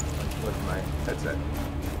with my headset.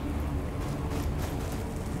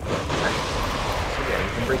 Alright. So yeah, you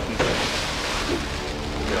can break these things.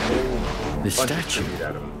 You get a whole The bunch of statue. tribute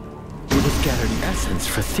out of them. It has gathered essence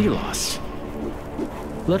for Thelos.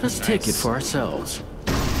 Let us take it Nice. for ourselves.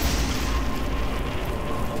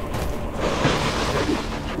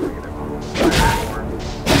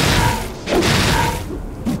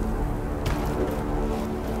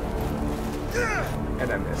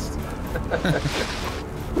 And I missed.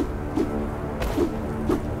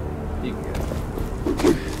 You can get it.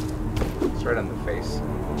 It's right on the face.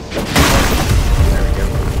 There we go.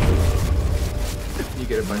 You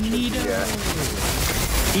get a bunch of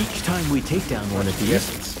the, Each time we take down one of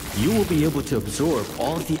these, you will be able to absorb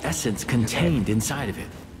all of the essence contained inside of it.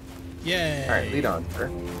 Yay! Alright, lead on, sir.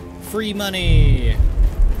 Free money!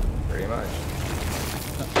 Pretty much.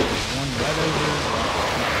 There's one right over.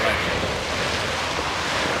 Not right over.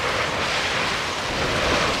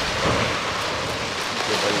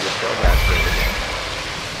 Get ready to sell that for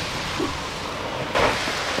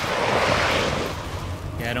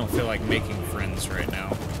Yeah, I don't feel like making friends right now.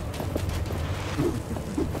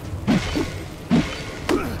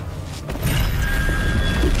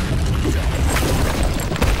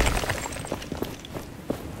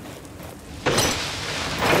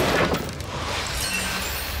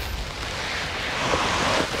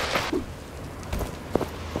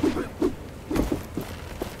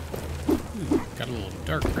 Got a little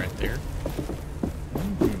dark right there.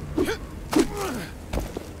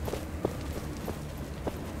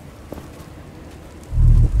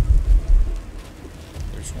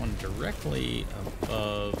 There's one directly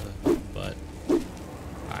above, but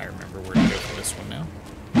I remember where to go for this one now.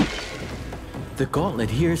 The gauntlet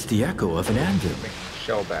hears the echo of an anvil.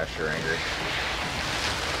 shell bash your anger.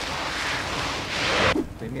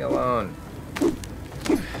 Leave me alone.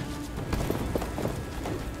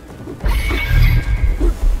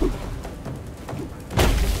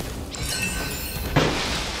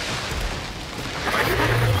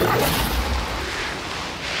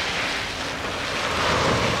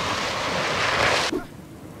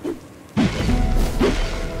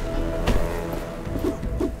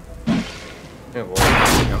 Yeah, well,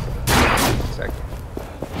 second.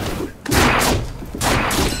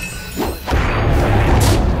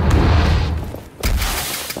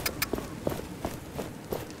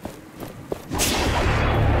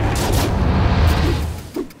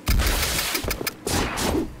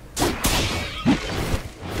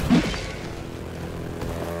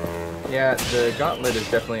 Yeah, the gauntlet is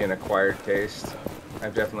definitely an acquired taste.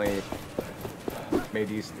 I've definitely made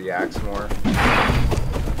use of the axe more.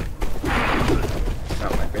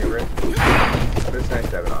 Not my favorite, but it's nice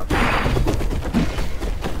to have an option.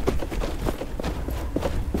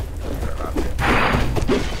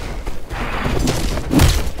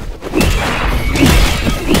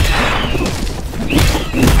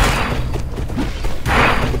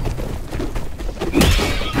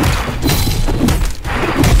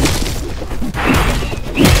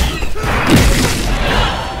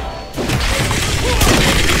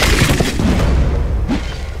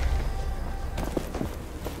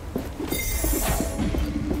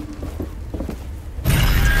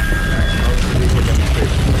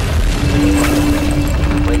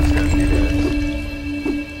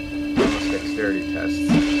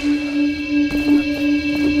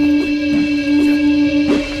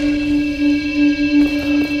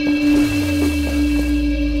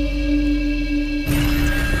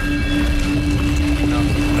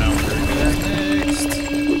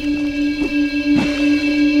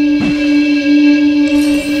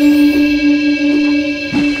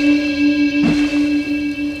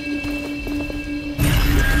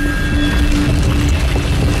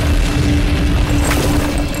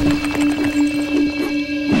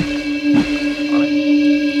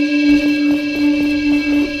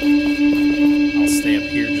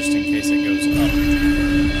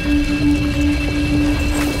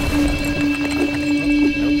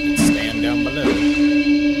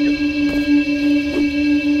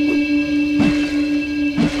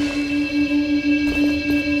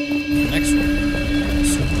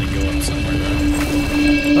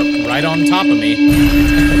 Right on top of me.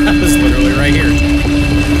 That was literally right here.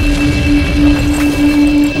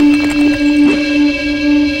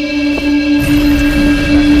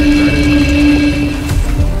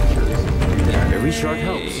 Every shard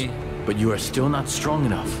helps, but you are still not strong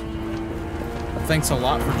enough. Thanks a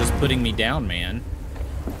lot for just putting me down, man.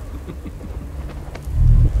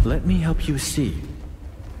 Let me help you see.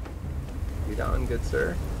 Lead on, good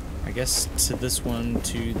sir. I guess to this one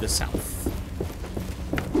to the south.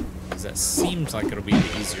 Because that seems like it'll be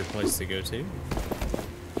the easier place to go to.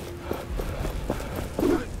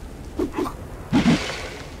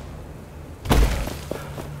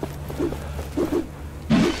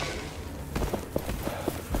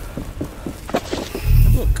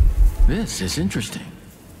 Look. This is interesting.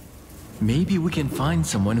 Maybe we can find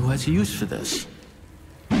someone who has use for this.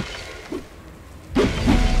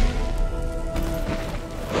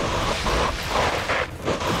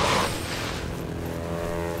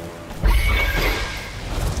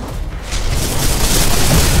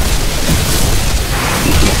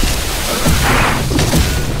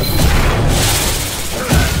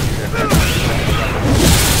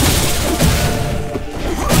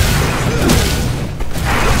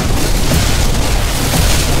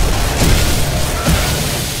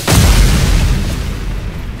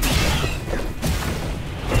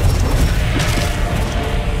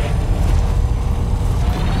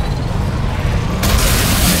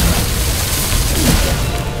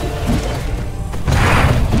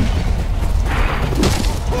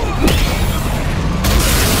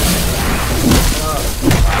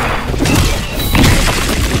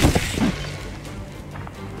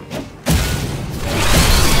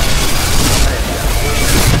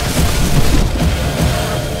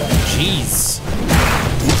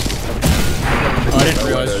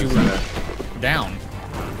 Down.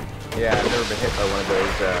 Yeah, I've never been hit by one of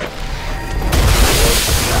those,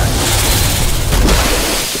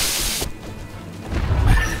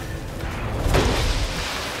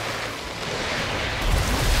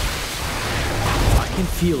 I can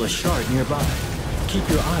feel a shard nearby. Keep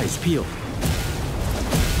your eyes peeled.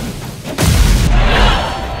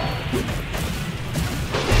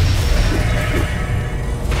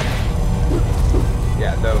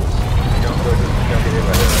 Yeah, those. Don't get hit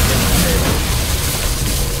by those.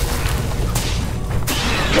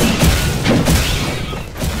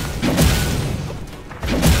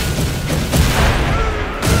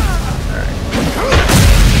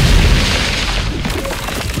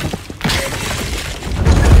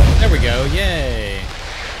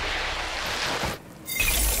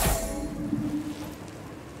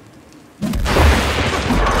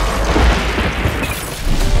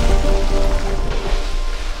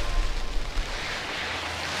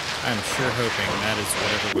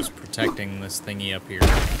 protecting this thingy up here.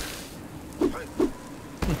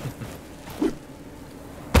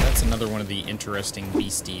 That's another one of the interesting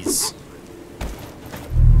beasties.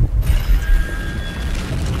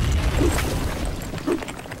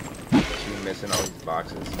 You missing all these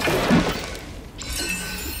boxes.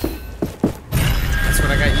 That's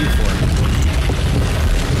what I got you for.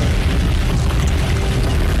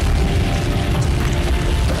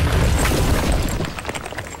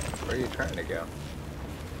 Where are you trying to go?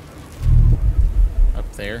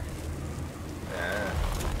 Up there.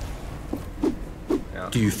 No,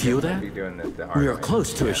 Do you feel that? be doing it the hard We are way.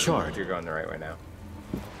 close to a Yeah, shard. You're going the right way now.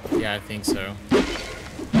 Yeah, I think so.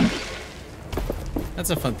 That's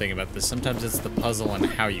a fun thing about this. Sometimes it's the puzzle and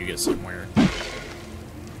how you get somewhere.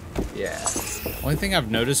 Yeah. Only thing I've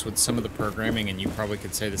noticed with some of the programming, and you probably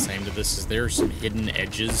could say the same to this, is there are some hidden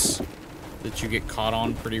edges that you get caught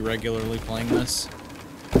on pretty regularly playing this.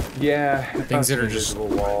 Yeah. Things that are just invisible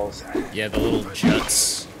walls. Yeah, the little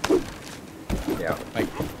juts. Yeah. Like,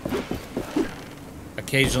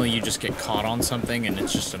 occasionally you just get caught on something and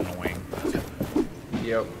it's just annoying.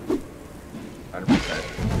 Yep.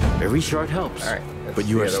 100%. Every shard helps, All right, but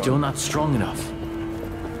you the are other still one. not strong enough.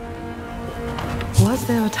 Was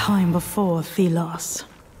there a time before Thelos?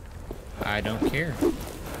 I don't care. We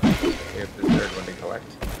have the third one to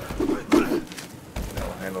collect.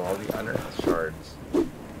 That'll handle all the unearthed shards.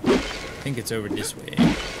 I think it's over this way.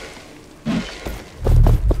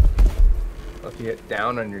 Well, if you hit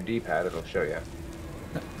down on your D-pad, it'll show you.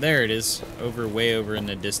 There it is. Way over in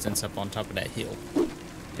the distance up on top of that hill.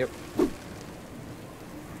 Yep.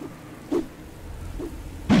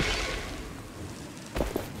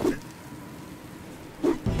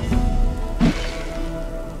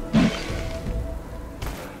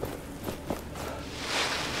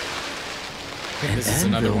 I think this is An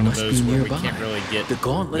another anvil one of must those be where we nearby. can't really get The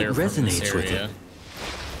gauntlet there from this resonates with area. it.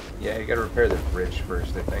 Yeah, you gotta repair the bridge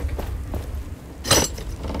first, I think.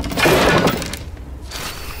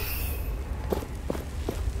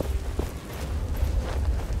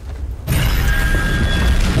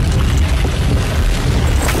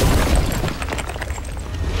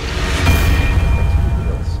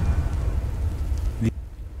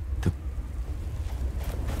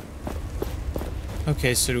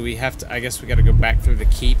 Okay, so do we have to... I guess we gotta go back through the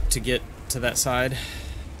keep to get to that side.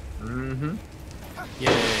 Mm-hmm.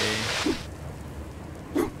 Yay.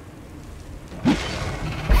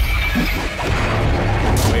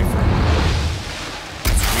 Away from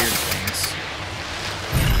these weird things.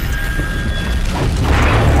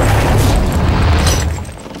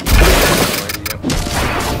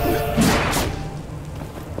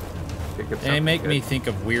 They make me think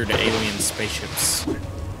of weird alien spaceships.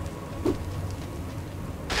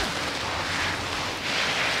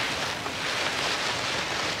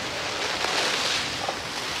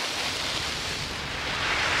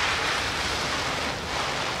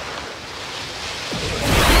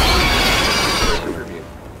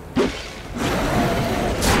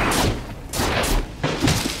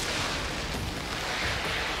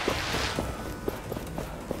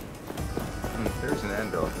 There's an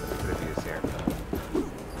anvil that could have used here.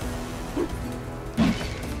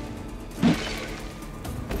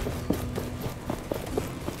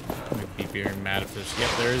 I'd be very mad if there's... Yep,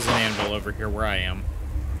 there is an anvil over here where I am.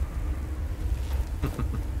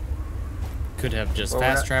 Could have just Well,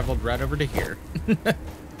 fast traveled right over to here.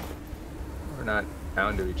 We're not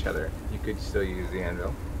bound to each other. You could still use the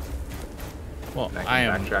anvil. Well, And I can I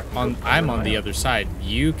am backtrack and on. go I'm further on the away. other side.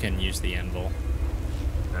 You can use the anvil.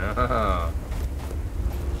 Oh.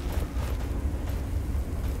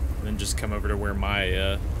 Then just come over to where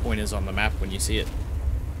my point is on the map when you see it.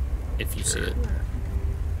 If you see it.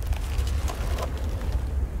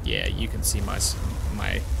 Yeah, you can see my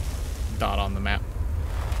dot on the map.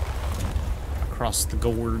 Across the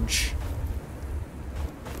gorge.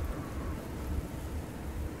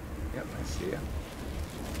 Yep, I see ya.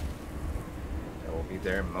 I will be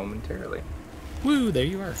there momentarily. Woo, there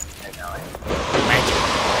you are. And now I am. Magic.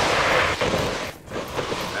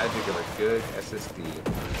 Magic of a good SSD.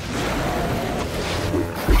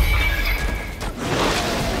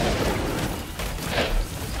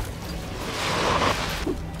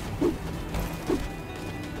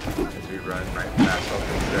 As we run right past all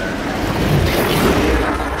this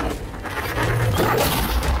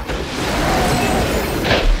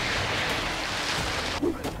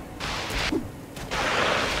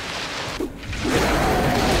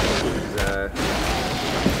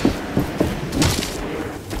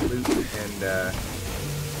loot and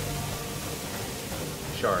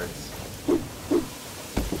shards.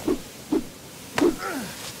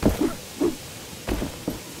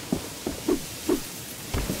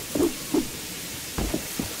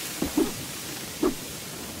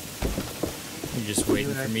 just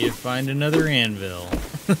waiting for me to find another anvil.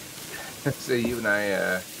 So you and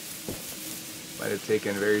I might have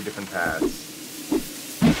taken very different paths.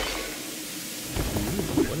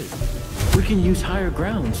 What is it? We can use higher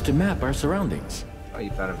grounds to map our surroundings. Oh, you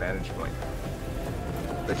found a vantage point.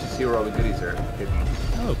 Let's just see where all the goodies are hidden.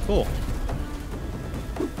 Oh, cool.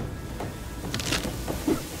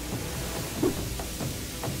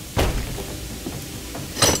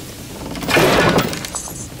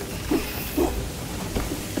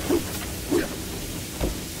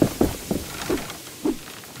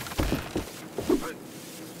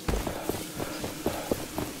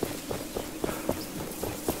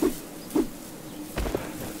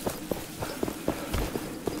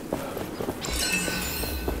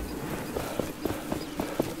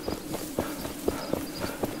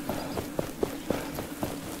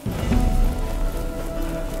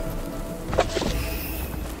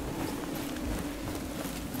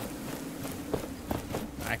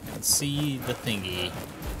 See the thingy.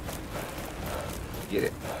 Get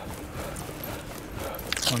it.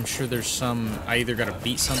 I'm sure there's some. I either got to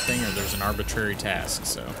beat something or there's an arbitrary task,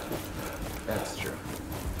 so. That's true.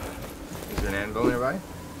 Is there an anvil nearby?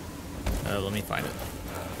 Let me find it.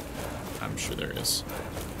 I'm sure there is.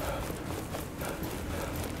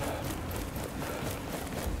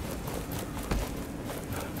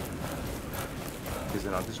 Because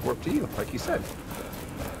then I'll just warp to you, like you said.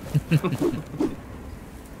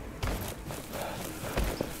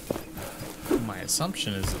 My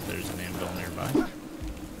assumption is that there's an anvil nearby.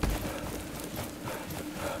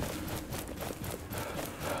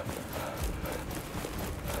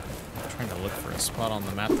 I'm trying to look for a spot on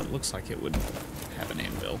the map that looks like it would have an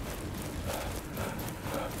anvil.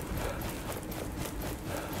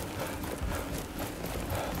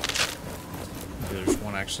 There's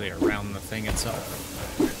one actually around the thing itself.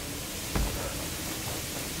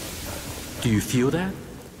 Do you feel that?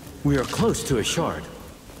 We are close to a shard.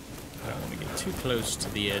 I don't want to get too close to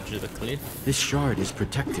the edge of the cliff. This shard is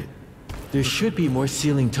protected. There should be more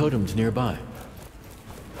sealing totems nearby.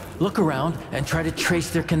 Look around and try to trace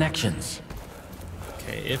their connections.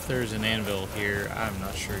 Okay, if there's an anvil here, I'm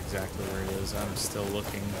not sure exactly where it is. I'm still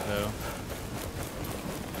looking, though.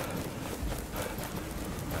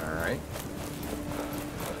 Alright.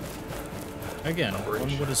 Again,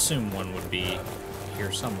 one would assume one would be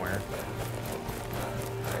here somewhere.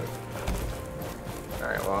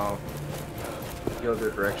 Alright, well, go the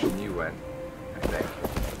direction you went, I think.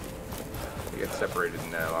 We got separated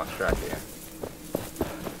and lost track of you.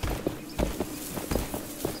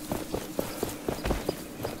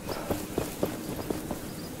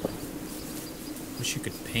 Wish you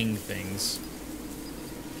could ping things.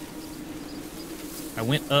 I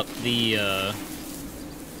went up the,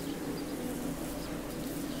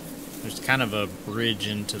 there's kind of a bridge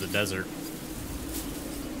into the desert.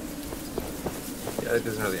 Yeah, that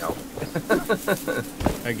doesn't really help.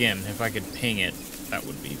 Again, if I could ping it, that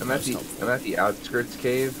would be I'm at the outskirts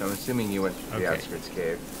cave. I'm assuming you went to the outskirts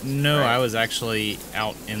cave. No, right? I was actually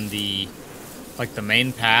out in the, like the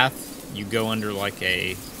main path. You go under like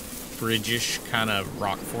a bridge-ish kind of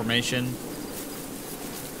rock formation.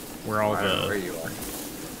 Where all I don't know where you are.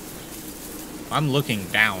 I'm looking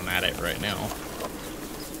down at it right now.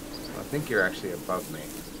 I think you're actually above me.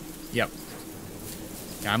 Yep.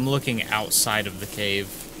 Yeah, I'm looking outside of the cave.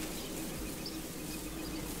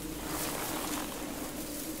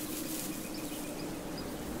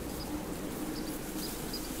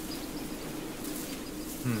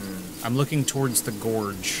 I'm looking towards the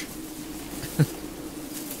gorge.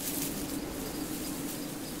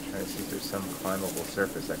 Trying to see if there's some climbable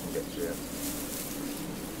surface I can get to.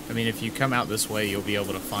 I mean, if you come out this way, you'll be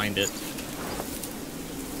able to find it.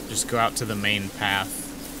 Just go out to the main path.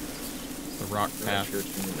 The rock path. Sure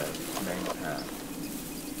it's in the main path.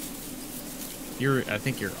 I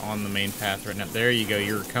think you're on the main path right now. There you go.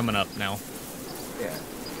 You're coming up now. Yeah.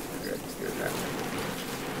 Good. Just do it that way.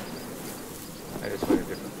 I just went a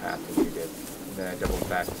different path than you did. And then I doubled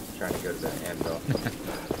back trying to go to the anvil.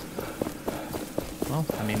 Well,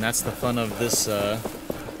 I mean, that's the fun of this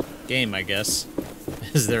game, I guess.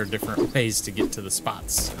 Is there different ways to get to the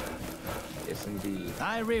spots? Yes, indeed.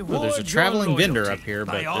 Well, there's a traveling vendor up here,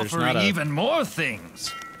 but there's not a... even more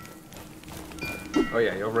things. Oh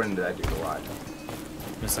yeah, you'll run into that dude a lot.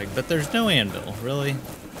 It's like, but there's no anvil, really?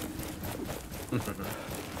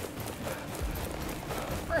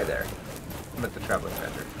 Hi there. I'm at the traveling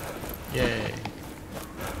vendor. Yay.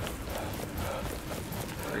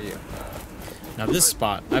 Where are you? Now this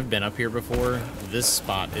spot, I've been up here before. This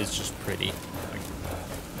spot is just pretty.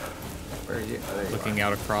 Where are you? Oh, there you Looking are.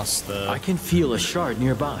 out across the... I can feel a shard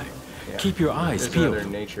nearby. Yeah. Keep your eyes There's peeled. another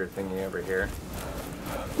nature thingy over here.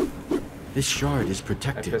 This shard is I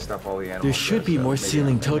protected. pissed off all the animals. There should be so more maybe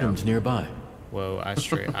ceiling I'll find out. totems nearby. Whoa, I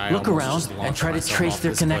Look almost around just and launched try to myself trace off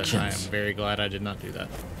their this cliff. connections. I am very glad I did not do that.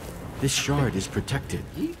 This shard is protected.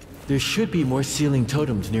 There should be more ceiling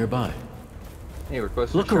totems nearby. Hey, we're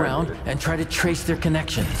close to Look the shard, around David. and try to trace their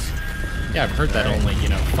connections. Yeah, I've heard that only,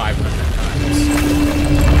 500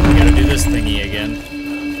 times. We gotta do this thingy again.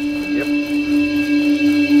 Yep.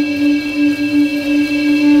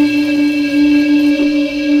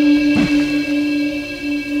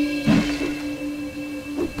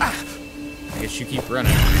 I guess you keep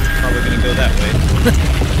running. It's probably gonna go that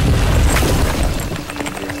way.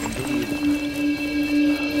 Yes, indeed.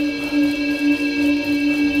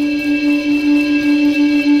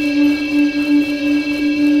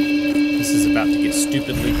 This is about to get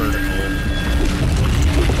stupidly vertical.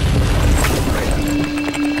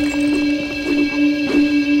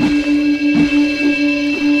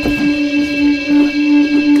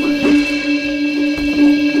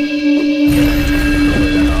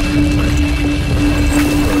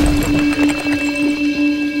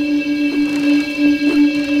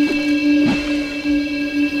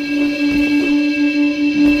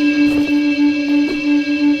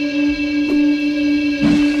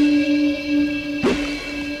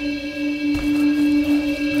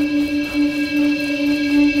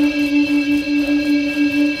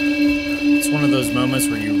 It's one of those moments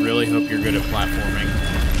where you really hope you're good at platforming.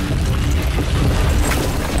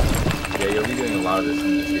 Yeah, you'll be doing a lot of this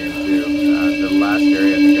in this game too. The last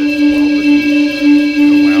area I think has 12 of these.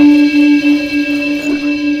 Oh wow.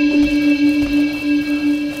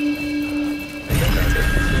 Again, that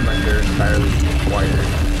doesn't seem like they're entirely required.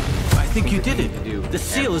 I think you did need to do it. The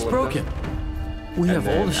seal is handful of broken. them. We And have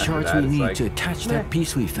all then the after shards that, we it's need like, to attach meh. that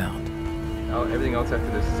piece we found. Oh, everything else after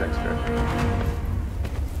this is extra.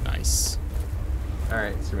 Nice.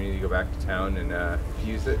 Alright, so we need to go back to town and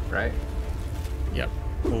fuse it, right? Yep.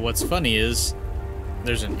 Well, what's funny is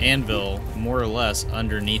there's an anvil more or less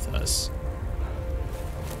underneath us.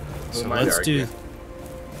 So might let's do argue.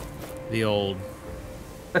 the old.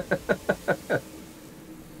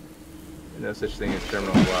 No such thing as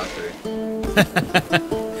terminal velocity.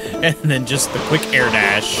 And then just the quick air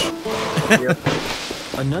dash. Yep.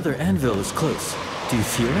 Another anvil is close. Do you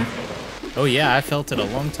feel it? Oh yeah, I felt it a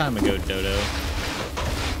long time ago, Dodo.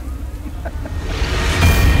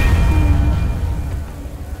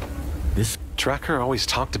 This Tracker always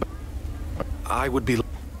talked about. I would be.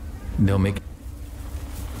 they'll make.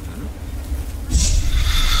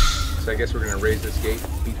 So I guess we're gonna raise this gate,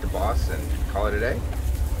 beat the boss, and call it a day.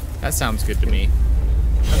 That sounds good to me.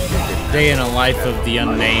 Day in a life of the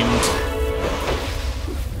unnamed.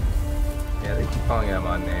 Yeah, they keep calling him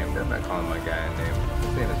unnamed. I'm not calling my guy unnamed.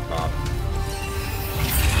 His name is Bob.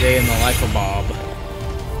 Day in the life of Bob.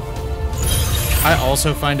 I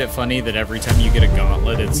also find it funny that every time you get a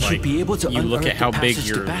gauntlet, it's We should like be able to you look unearth at how the big passage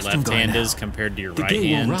to your Bastion left Guard hand now. is compared to your The right gate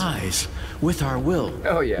hand. will rise with our will.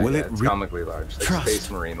 Oh yeah, Will yeah, it it's re- comically large, like Trust. Space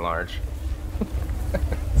Marine large.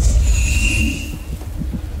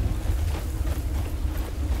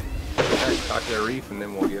 Alright, talk to the reef and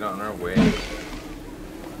then we'll get on our way.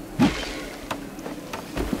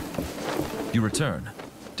 You return.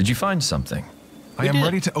 Did you find something? I am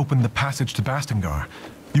ready to open the passage to Bastingar.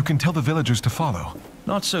 You can tell the villagers to follow.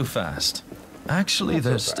 Not so fast. Actually, Not so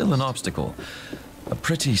there's still an fast. obstacle. A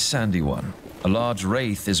pretty sandy one. A large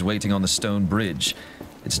wraith is waiting on the stone bridge.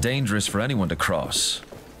 It's dangerous for anyone to cross.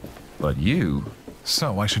 But you...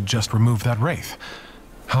 So I should just remove that wraith.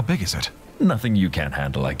 How big is it? Nothing you can't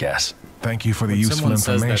handle, I guess. Thank you for the When useful someone says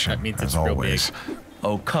that, information, that means as it's real always.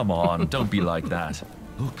 Oh, come on. Don't be like that.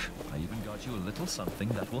 Look, I even got you a little something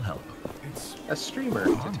that will help. A streamer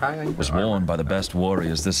to tie on your Was armor. worn by the best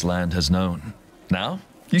warriors this land has known. Now,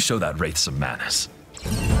 you show that wraith some manners.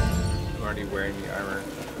 I'm already wearing the armor.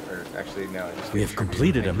 Or actually, no. I just We have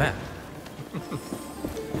completed a map.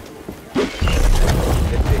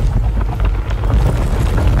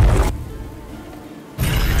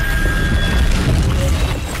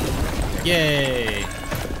 Yay!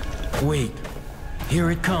 Wait,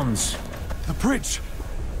 here it comes. The bridge!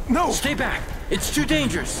 No! Stay back! It's too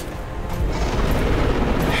dangerous!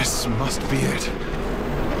 This must be it.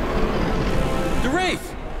 The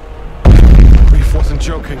Wraith! Reef wasn't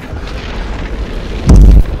joking.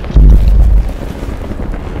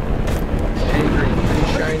 Angry, pretty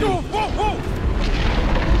shiny.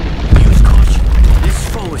 Use caution. This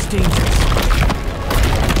foe is dangerous.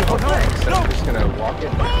 Oh, thanks. I'm just gonna walk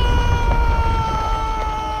in.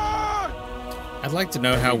 I'd like to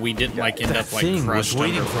know how we didn't like end That up like thing was crushed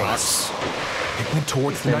waiting under for rocks. It went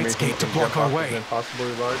towards the Knight's Gate to block our way.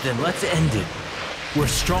 Impossibly large. Then let's end it. We're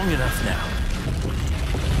strong enough now.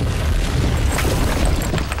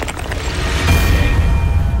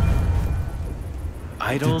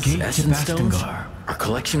 Idols, gate to essence stones. Bastingar. Our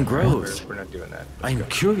collection grows. We're not doing that. I'm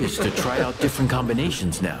curious to try out different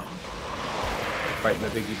combinations now. Fighting the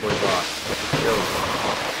biggie boy boss. Let's go.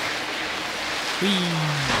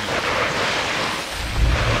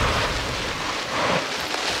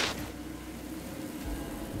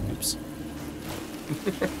 Oops.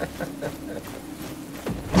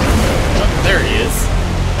 Oh, there he is.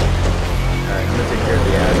 Alright, I'm gonna take care of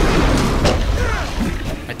the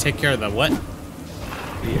ads. I take care of the what?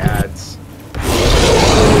 The ads.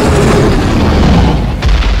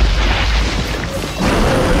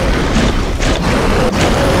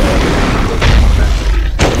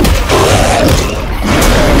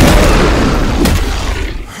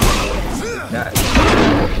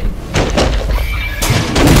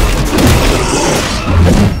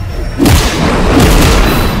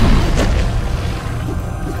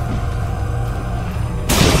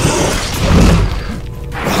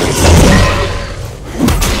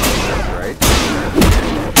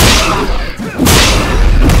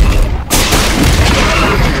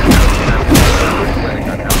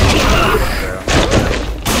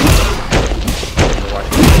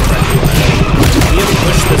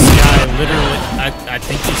 I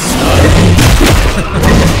think he's stuck.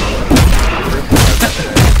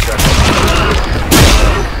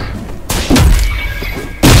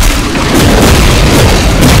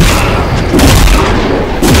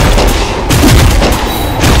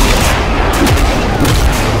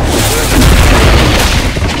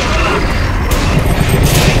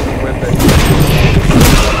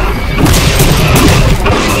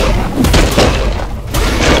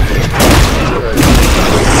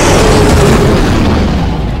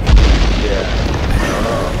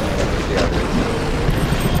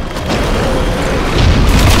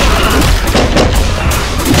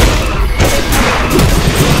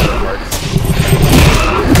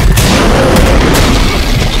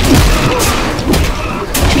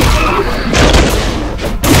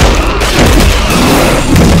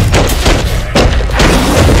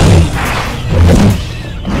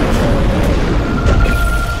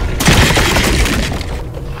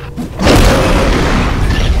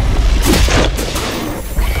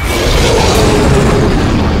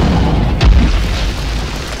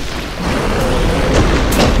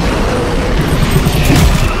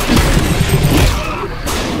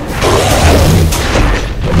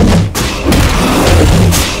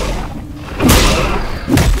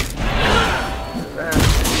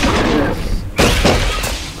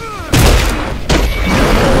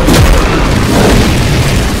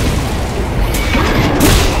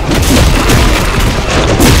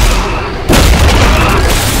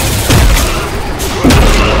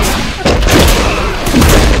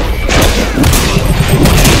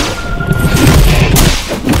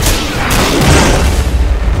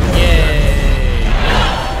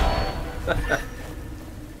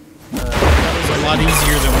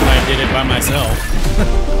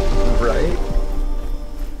 Right?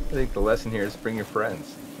 I think the lesson here is bring your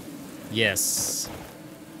friends. Yes.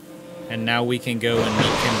 And now we can go and meet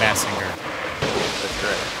Kim Basinger. That's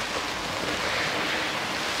right.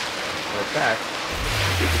 With that,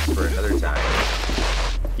 it's for another time.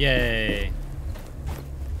 Yay.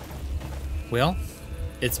 Well,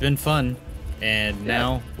 it's been fun, and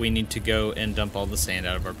now we need to go and dump all the sand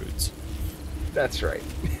out of our boots. That's right.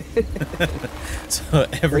 So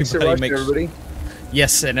everybody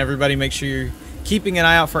Yes, and everybody make sure you're keeping an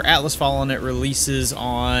eye out for Atlas Fallen. It releases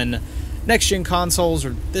on next-gen consoles,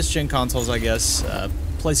 or this-gen consoles, I guess.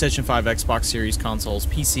 PlayStation 5, Xbox Series consoles,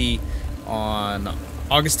 PC on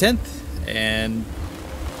August 10th. And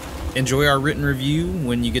enjoy our written review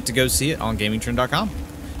when you get to go see it on GamingTrend.com.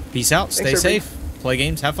 Peace out, stay safe, play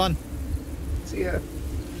games, have fun. See ya.